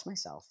to express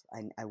myself.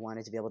 I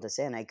wanted to be able to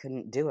say, and I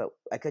couldn't do it.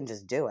 I couldn't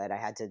just do it. I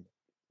had to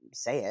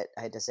say it.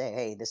 I had to say,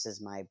 hey, this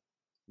is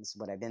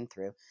what I've been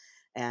through.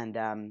 And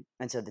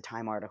so the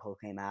Time article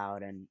came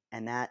out, and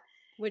that,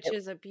 which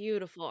is a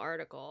beautiful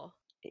article.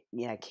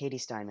 Yeah, Katie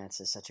Steinmetz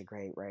is such a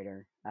great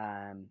writer.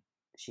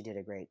 She did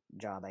a great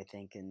job, I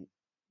think, and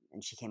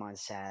she came on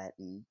set,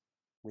 and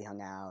we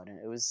hung out, and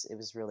it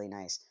was really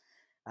nice.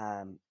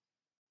 I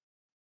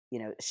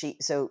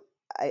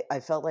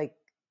felt like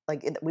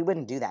we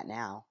wouldn't do that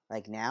now.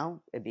 Like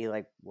now, it'd be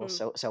like, well,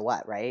 so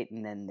what, right?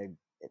 And then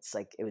it's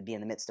like it would be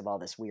in the midst of all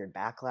this weird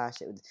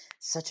backlash. It was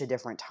such a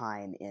different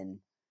time in,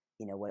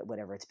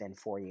 whatever it's been,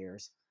 4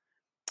 years.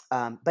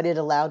 But it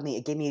allowed me.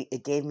 It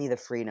gave me the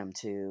freedom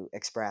to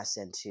express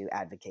and to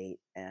advocate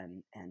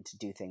and to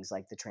do things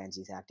like the Trans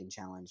Youth Acting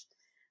Challenge,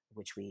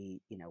 which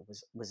we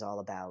was all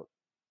about.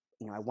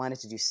 I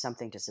wanted to do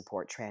something to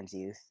support trans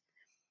youth,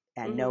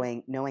 and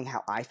knowing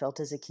how I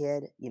felt as a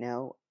kid,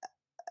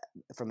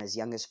 from as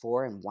young as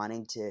 4, and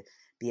wanting to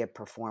be a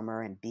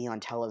performer and be on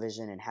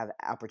television and have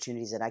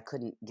opportunities that I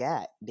couldn't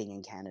get being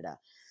in Canada.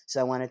 So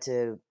I wanted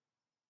to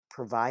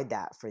provide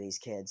that for these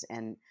kids,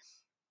 and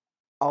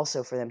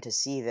also for them to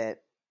see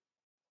that,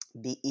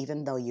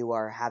 even though you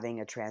are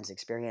having a trans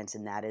experience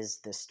and that is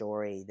the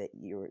story that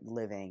you're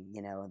living,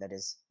 that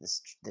is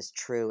this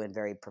true and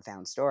very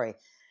profound story,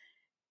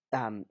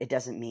 it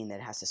doesn't mean that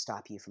it has to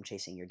stop you from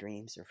chasing your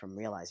dreams or from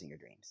realizing your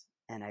dreams.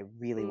 And I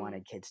really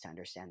wanted kids to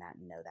understand that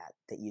and know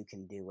that you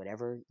can do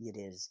whatever it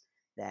is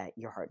that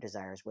your heart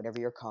desires, whatever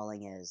your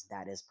calling is,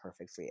 that is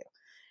perfect for you.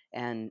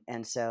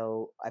 And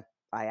so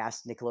I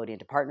asked Nickelodeon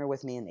to partner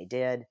with me, and they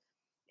did.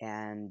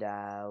 And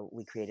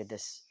we created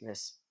this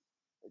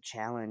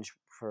challenge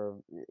for,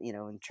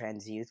 and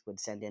trans youth would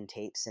send in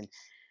tapes, and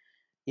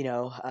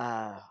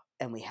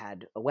and we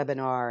had a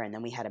webinar, and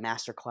then we had a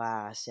master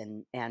class,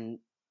 and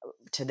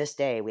to this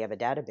day we have a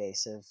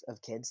database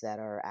of kids that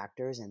are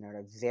actors and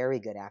are very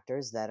good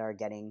actors that are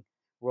getting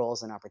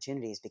roles and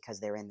opportunities because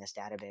they're in this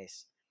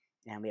database.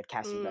 And we have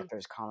casting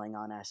directors calling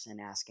on us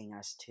and asking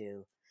us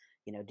to,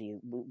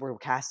 we're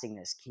casting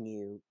this, can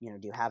you,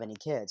 do you have any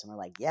kids? And we're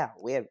like, yeah,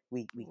 we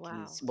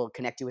we'll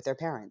connect you with their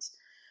parents.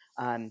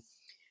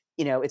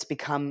 It's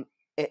become,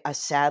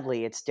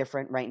 sadly, it's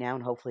different right now,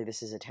 and hopefully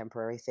this is a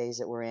temporary phase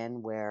that we're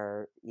in,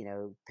 where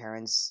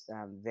parents,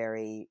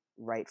 very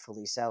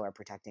rightfully so,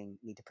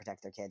 need to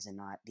protect their kids and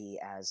not be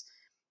as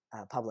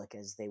public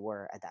as they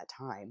were at that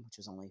time, which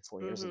was only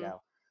 4 years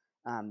ago.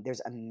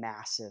 There's a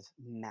massive,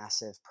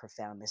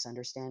 profound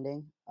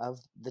misunderstanding of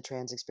the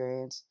trans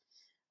experience.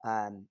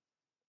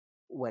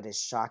 What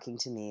is shocking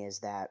to me is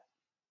that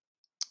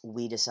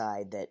we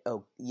decide that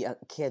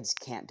kids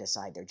can't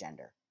decide their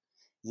gender.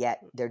 Yet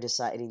they're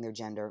deciding their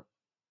gender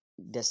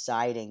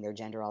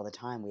all the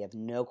time. We have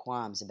no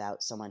qualms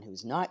about someone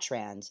who's not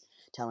trans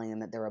telling them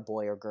that they're a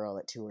boy or girl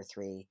at 2 or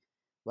 3,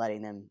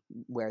 letting them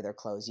wear their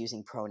clothes,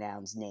 using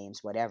pronouns,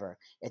 names, whatever.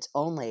 It's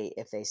only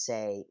if they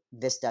say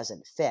this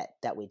doesn't fit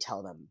that we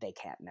tell them they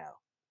can't know.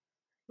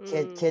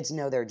 Kids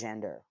know their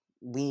gender.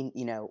 You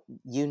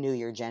knew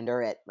your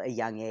gender at a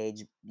young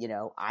age.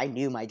 I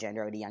knew my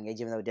gender at a young age,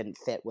 even though it didn't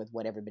fit with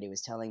what everybody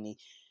was telling me.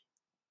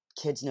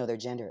 Kids know their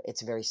gender.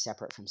 It's very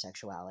separate from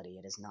sexuality.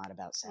 It is not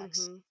about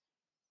sex.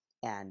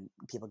 And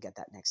people get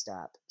that mixed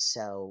up.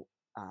 So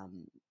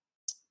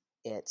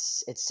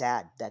it's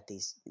sad that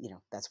these,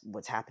 that's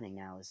what's happening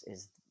now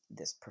is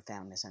this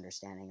profound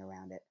misunderstanding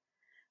around it.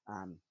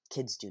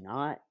 Kids do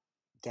not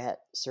get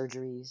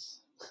surgeries.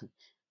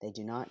 They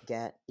do not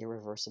get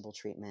irreversible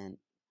treatment.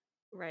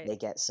 Right. They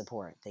get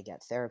support. They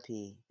get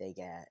therapy. They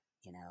get,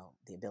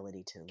 the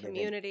ability to live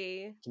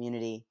in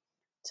community,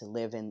 to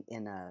live in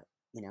a,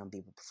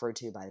 be referred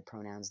to by the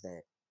pronouns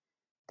that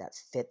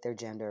fit their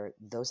gender.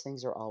 Those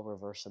things are all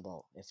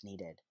reversible if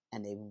needed,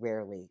 and they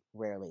rarely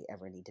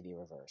ever need to be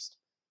reversed.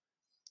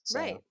 So,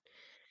 right.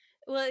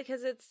 Well,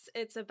 because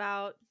it's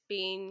about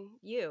being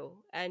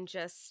you, and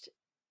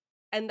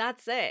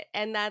that's it.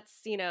 And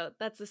that's,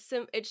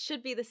 it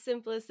should be the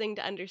simplest thing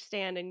to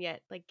understand, and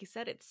yet, like you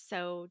said, it's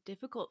so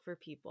difficult for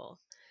people.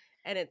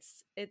 And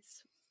it's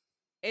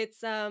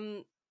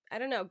I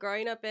don't know,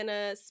 growing up in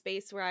a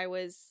space where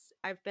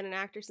I've been an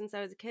actor since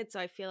I was a kid, so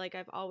I feel like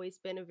I've always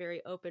been a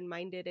very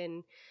open-minded,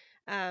 and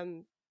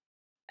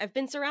I've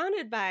been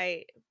surrounded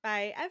by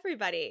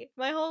everybody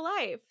my whole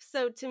life.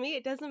 So to me,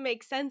 it doesn't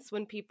make sense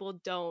when people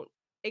don't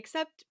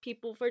accept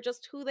people for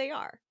just who they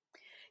are.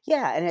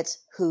 Yeah, and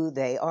it's who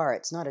they are.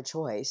 It's not a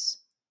choice.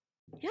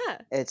 Yeah.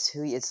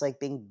 It's like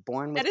being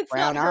born with and it's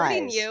brown not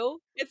hurting eyes. you.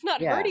 It's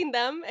not hurting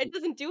them. It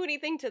doesn't do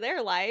anything to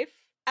their life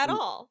at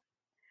all.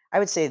 I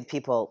would say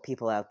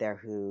people out there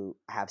who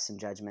have some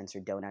judgments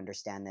or don't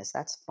understand this,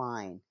 that's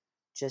fine.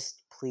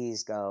 Just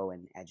please go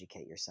and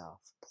educate yourself.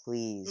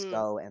 Please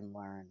go and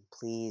learn.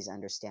 Please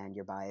understand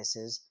your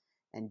biases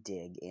and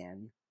dig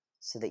in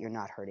so that you're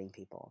not hurting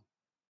people.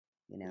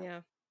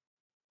 Yeah.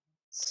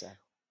 So,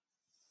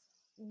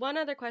 one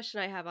other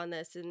question I have on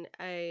this, and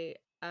I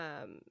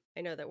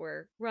know that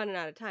we're running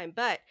out of time,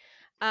 but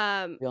we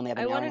only have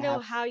an I hour want to and a know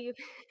half. how you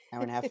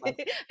Hour and a half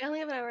left. I only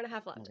have an hour and a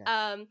half left.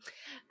 Okay.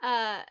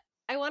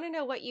 I want to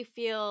know what you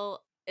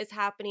feel is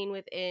happening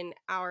within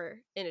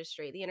our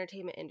industry, the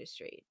entertainment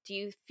industry. Do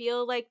you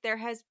feel like there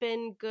has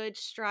been good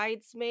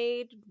strides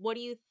made? What do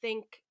you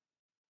think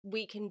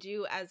we can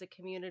do as a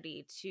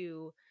community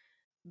to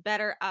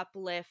better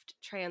uplift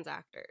trans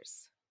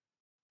actors?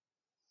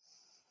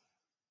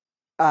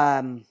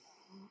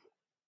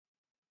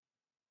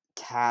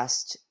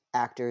 Cast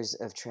actors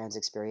of trans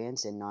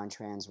experience in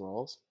non-trans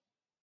roles.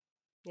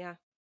 Yeah.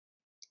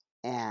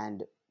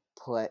 And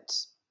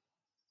put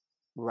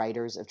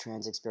writers of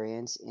trans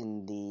experience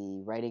in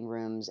the writing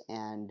rooms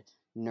and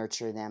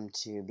nurture them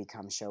to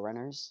become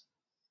showrunners.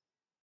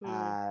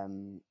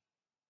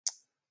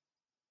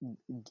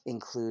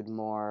 Include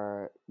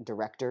more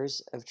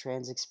directors of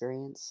trans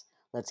experience.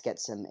 Let's get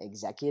some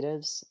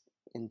executives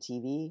in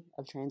TV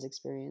of trans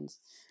experience.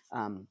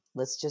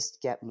 Let's just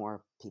get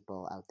more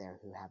people out there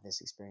who have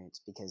this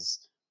experience,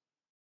 because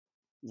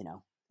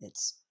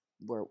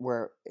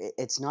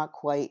it's not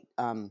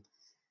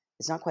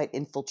quite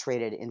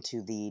infiltrated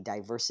into the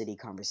diversity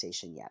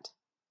conversation yet,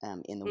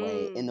 in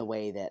the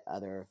way that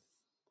other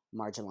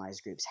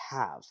marginalized groups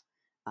have.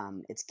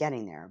 It's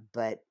getting there,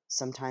 but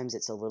sometimes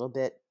it's a little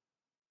bit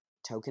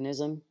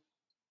tokenism,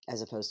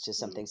 as opposed to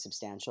something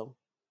substantial.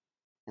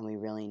 And we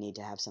really need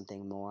to have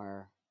something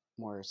more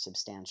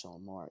substantial,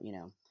 more,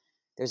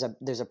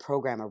 there's a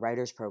program, a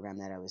writer's program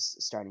that I was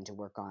starting to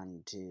work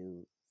on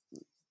to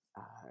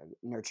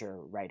nurture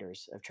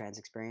writers of trans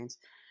experience.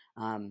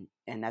 And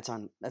that's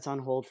on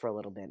hold for a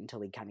little bit until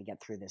we kind of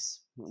get through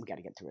this. We got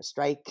to get through a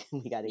strike.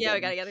 We got to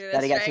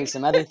get through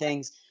some other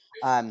things.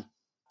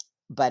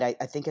 But I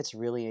think it's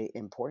really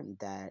important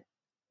that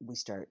we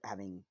start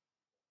having,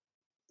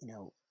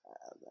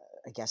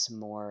 I guess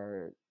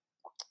more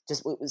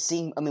just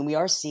seeing. I mean, we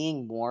are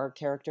seeing more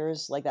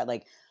characters like that.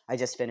 Like I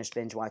just finished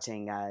binge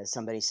watching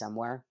Somebody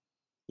Somewhere,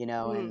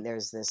 and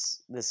there's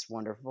this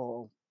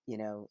wonderful,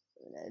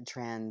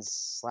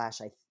 trans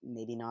 /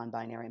 maybe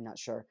non-binary. I'm not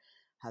sure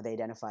how they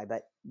identify,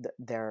 but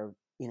they're,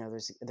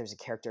 there's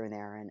a character in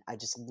there, and I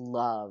just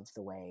love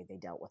the way they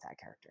dealt with that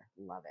character.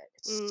 Love it.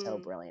 It's so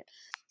brilliant.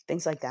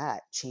 Things like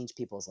that change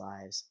people's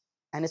lives,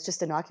 and it's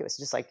just innocuous.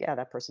 Just like, yeah,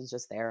 that person's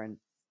just there, and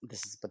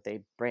this is what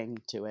they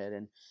bring to it,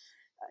 and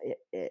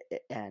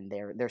and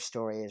their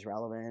story is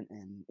relevant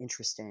and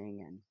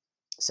interesting, and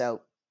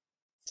so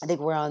I think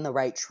we're on the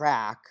right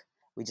track.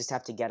 We just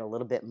have to get a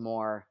little bit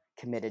more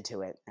committed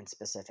to it and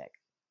specific.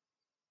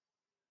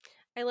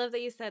 I love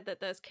that you said that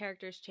those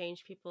characters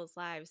change people's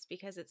lives,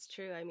 because it's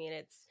true. I mean,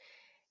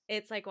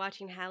 it's like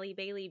watching Halle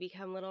Bailey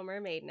become Little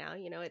Mermaid now.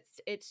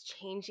 It's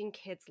changing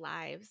kids'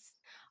 lives.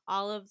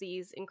 All of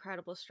these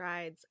incredible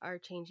strides are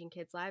changing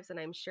kids' lives, and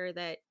I'm sure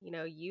that,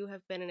 you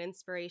have been an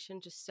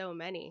inspiration to so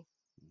many.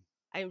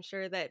 I'm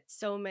sure that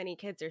so many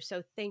kids are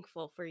so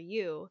thankful for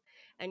you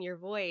and your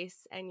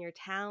voice and your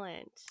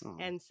talent. Oh.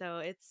 And so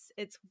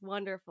it's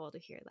wonderful to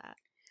hear that.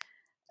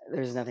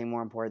 There's nothing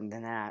more important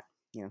than that.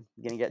 I'm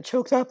going to get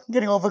choked up,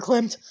 getting all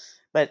verklempt.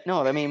 But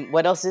no, I mean,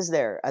 what else is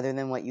there other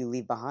than what you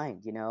leave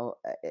behind,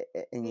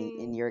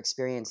 in your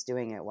experience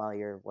doing it while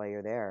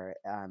you're there?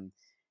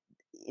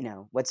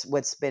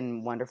 What's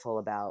been wonderful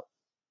about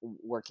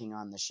working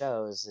on the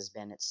shows has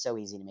been, it's so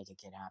easy to make a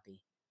kid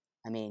happy.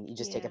 I mean, you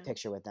just take a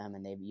picture with them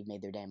and you've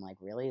made their day. I'm like,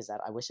 really?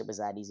 I wish it was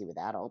that easy with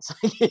adults.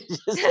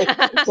 Just take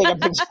a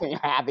picture and you're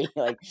happy.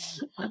 Like,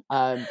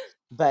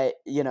 but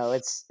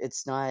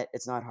it's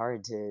not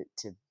hard to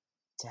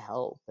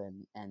help.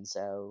 And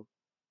so,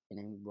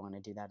 we want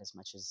to do that as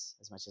much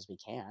as we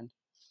can.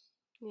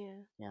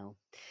 Yeah.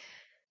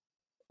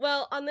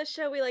 Well, on this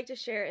show, we like to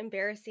share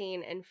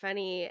embarrassing and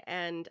funny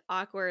and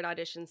awkward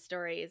audition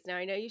stories. Now,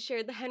 I know you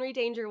shared the Henry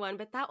Danger one,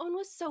 but that one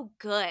was so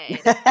good.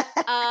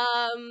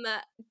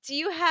 Do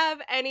you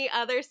have any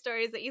other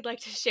stories that you'd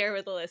like to share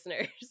with the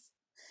listeners?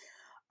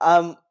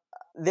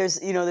 There's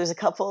a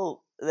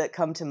couple that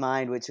come to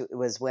mind, which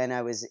was when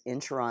I was in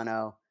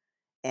Toronto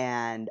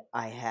and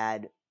I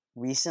had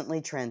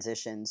recently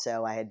transitioned.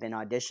 So I had been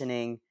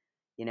auditioning,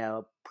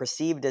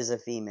 perceived as a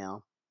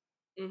female,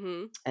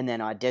 and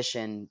then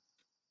auditioned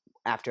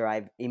after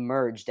I've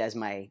emerged as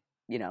my,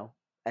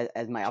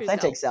 as my true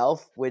authentic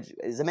self, which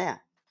is a man.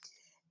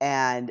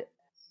 And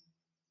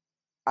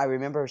I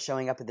remember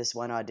showing up at this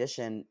one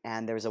audition,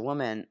 and there was a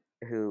woman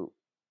who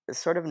was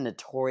sort of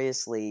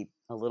notoriously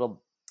a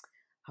little,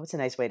 what's a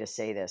nice way to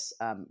say this?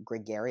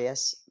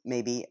 Gregarious,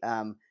 maybe.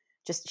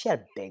 She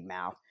had a big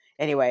mouth.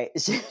 Anyway,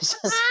 she was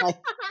just like,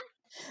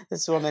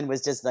 this woman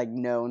was just like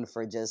known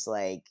for just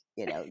like,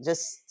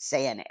 just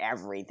saying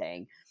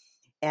everything.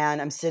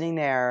 And I'm sitting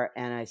there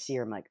and I see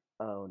her, I'm like,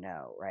 oh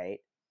no, right?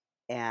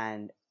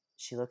 And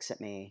she looks at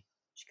me,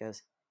 she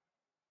goes,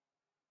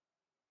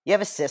 you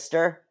have a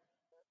sister?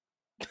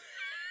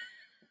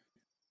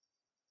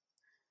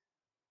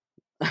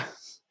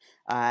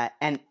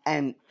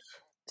 And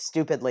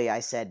stupidly I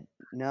said,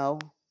 no.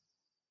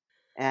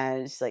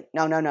 And she's like,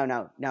 no,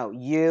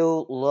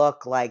 you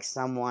look like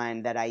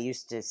someone that I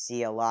used to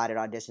see a lot at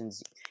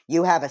auditions.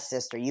 You have a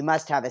sister. You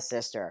must have a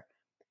sister.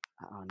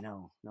 Oh,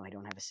 no, I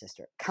don't have a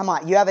sister. Come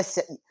on, you have a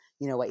sister.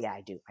 You know what? Yeah, I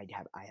do. I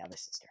have a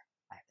sister.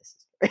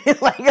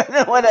 Like, I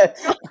don't want to.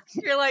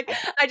 You're like,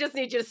 I just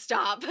need you to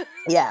stop.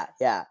 Yeah.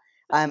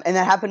 And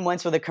that happened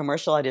once with a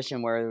commercial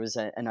audition where there was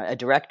a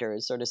director.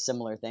 A sort of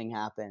similar thing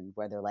happened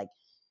where they're like,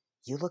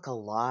 you look a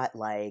lot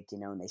like,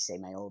 and they say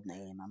my old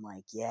name. I'm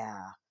like,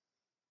 yeah,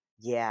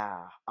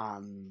 I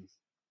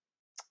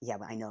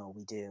know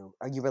we do.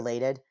 Are you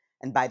related?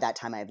 And by that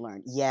time I had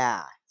learned,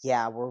 yeah,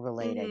 we're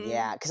related.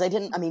 Yeah. Cause it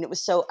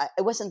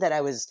wasn't that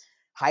I was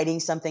hiding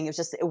something. It was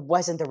just, it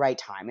wasn't the right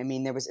time. I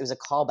mean, it was a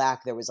callback.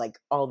 There was like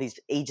all these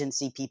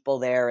agency people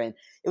there, and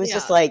it was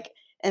just like,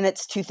 and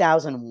it's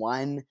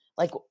 2001.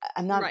 Like,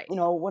 I'm not, right.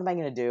 What am I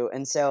going to do?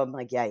 And so I'm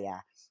like, yeah.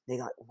 They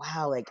go,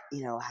 wow. Like,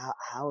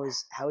 how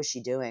is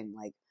she doing?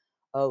 Like,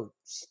 oh,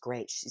 she's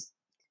great. She's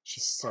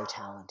so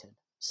talented.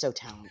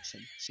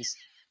 She's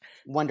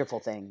wonderful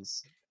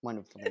things.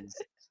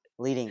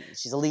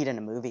 She's a lead in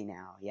a movie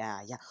now.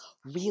 Yeah.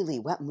 Really?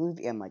 What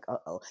movie? I'm like,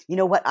 uh-oh. You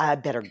know what? I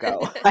better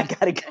go. I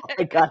gotta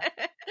go.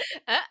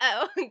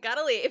 Uh-oh.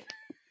 Gotta leave.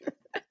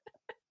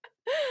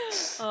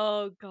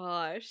 Oh,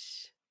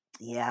 gosh.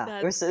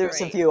 Yeah. There's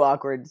a few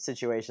awkward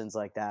situations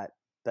like that,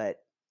 but,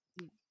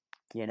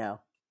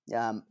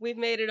 We've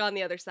made it on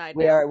the other side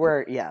We now.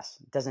 we're yes,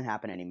 it doesn't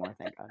happen anymore,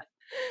 thank God.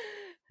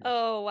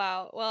 Oh,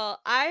 wow. Well,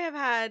 I have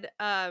had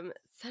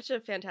such a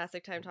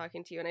fantastic time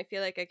talking to you, and I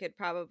feel like I could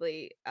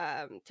probably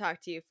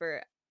talk to you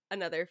for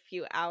another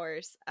few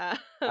hours.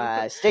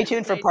 Stay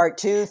tuned for part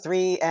 2,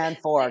 3, and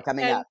 4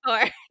 coming up.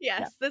 4.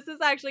 Yes, Yeah. This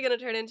is actually going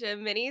to turn into a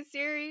mini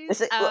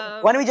series.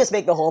 Why don't we just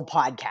make the whole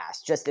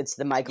podcast? It's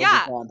the Michael D.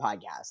 Cohen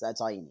podcast.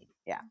 That's all you need.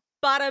 Yeah.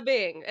 Bada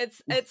bing.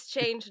 It's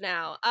changed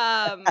now.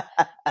 And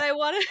I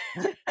want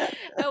to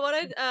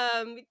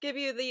give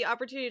you the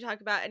opportunity to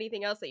talk about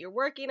anything else that you're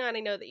working on. I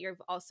know that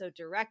you've also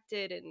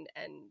directed and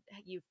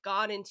you've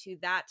gone into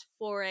that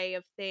foray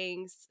of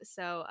things.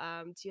 So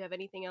do you have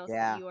anything else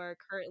that you are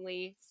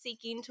currently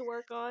seeking to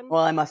work on?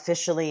 Well, I'm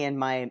officially in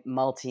my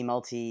multi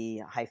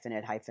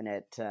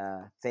hyphenate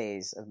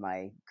phase of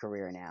my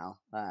career now.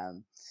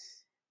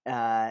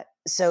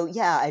 So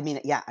yeah, I mean,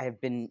 yeah,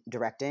 I've been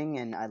directing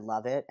and I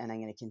love it, and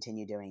I'm going to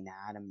continue doing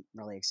that. I'm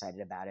really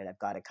excited about it. I've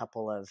got a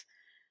couple of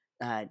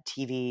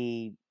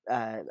TV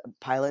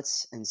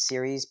pilots and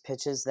series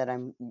pitches that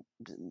I'm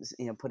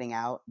putting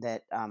out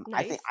that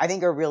Nice. I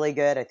think are really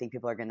good. I think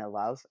people are going to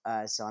love.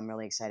 So I'm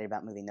really excited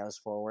about moving those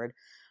forward.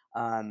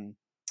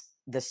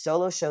 The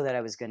solo show that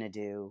I was going to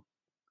do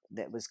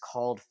that was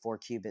called 4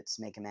 Cubits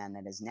Make a Man,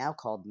 that is now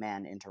called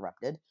Man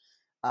Interrupted.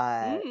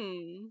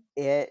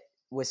 It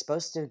was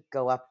supposed to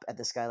go up at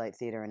the Skylight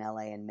Theater in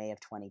LA in May of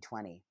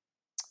 2020.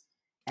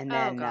 And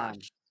then,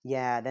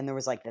 then there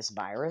was like this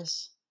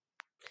virus.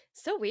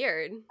 So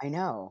weird. I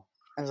know.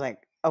 I was like,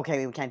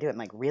 okay, we can't do it. I'm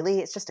like, really?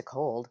 It's just a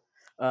cold.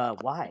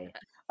 Why?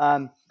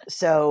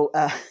 So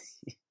that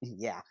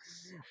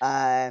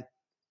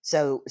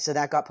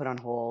got put on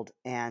hold.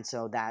 And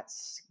so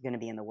that's going to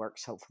be in the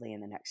works, hopefully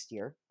in the next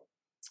year.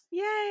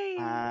 Yay.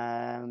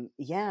 And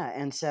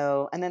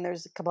then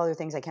there's a couple other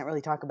things I can't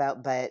really talk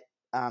about, but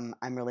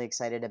I'm really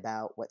excited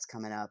about what's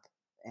coming up,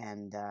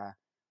 and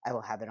I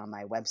will have it on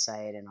my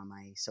website and on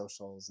my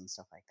socials and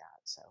stuff like that.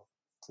 So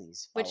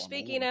please follow me.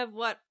 Speaking of,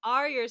 what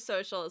are your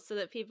socials so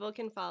that people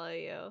can follow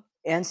you?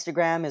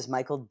 Instagram is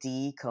Michael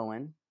D.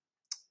 Cohen.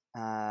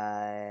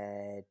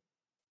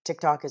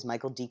 TikTok is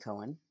Michael D.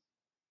 Cohen.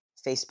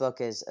 Facebook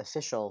is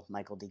official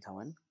Michael D.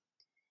 Cohen.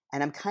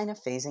 And I'm kind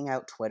of phasing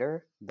out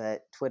Twitter,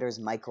 but Twitter's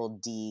Michael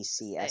D.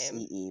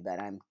 CSEE, but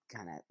I'm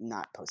kind of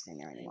not posting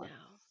there anymore.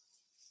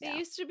 It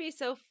used to be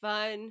so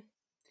fun.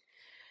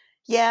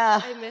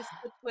 Yeah. I miss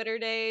the Twitter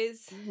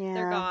days. Yeah.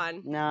 They're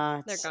gone.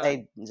 No, they're gone.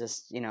 I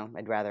just,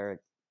 I'd rather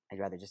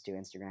just do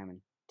Instagram and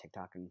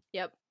TikTok and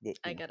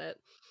I get it.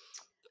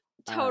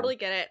 Totally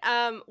get it.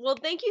 Well,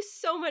 thank you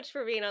so much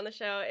for being on the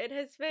show. It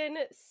has been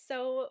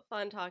so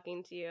fun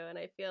talking to you, and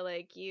I feel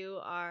like you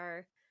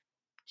are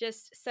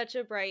just such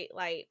a bright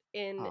light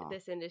in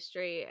this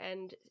industry,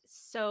 and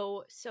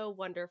so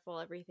wonderful,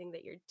 everything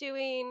that you're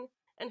doing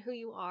and who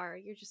you are.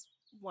 You're just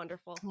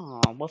wonderful. Oh,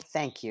 well,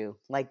 thank you.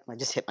 Like, I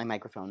just hit my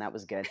microphone. That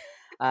was good.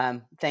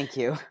 Thank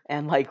you.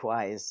 And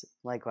likewise,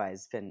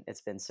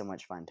 it's been so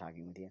much fun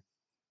talking with you.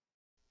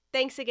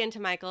 Thanks again to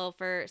Michael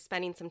for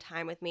spending some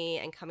time with me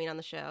and coming on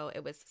the show.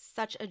 It was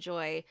such a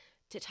joy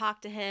to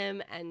talk to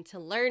him and to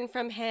learn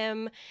from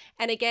him.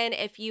 And again,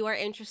 if you are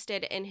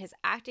interested in his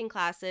acting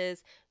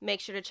classes, make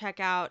sure to check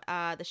out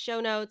the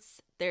show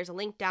notes. There's a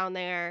link down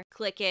there.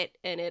 Click it,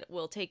 and it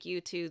will take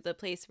you to the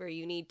place where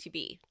you need to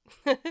be.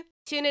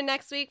 Tune in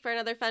next week for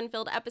another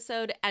fun-filled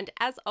episode. And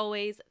as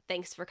always,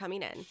 thanks for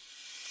coming in.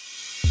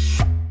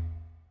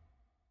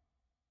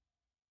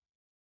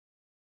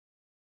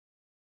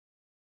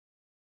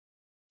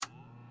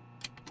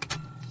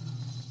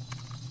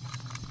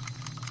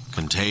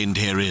 Contained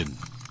herein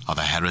are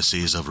the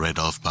heresies of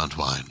Radolf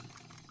Buntwine,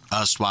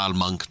 erstwhile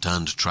monk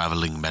turned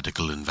traveling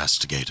medical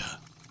investigator.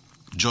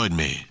 Join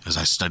me as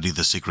I study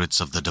the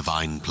secrets of the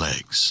divine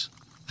plagues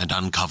and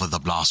uncover the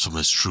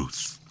blasphemous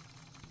truth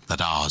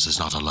that ours is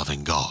not a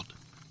loving God,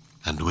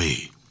 and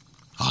we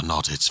are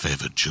not its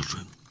favored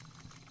children.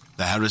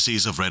 The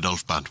heresies of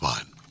Radolf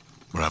Buntwine,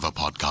 wherever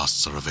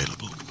podcasts are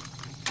available.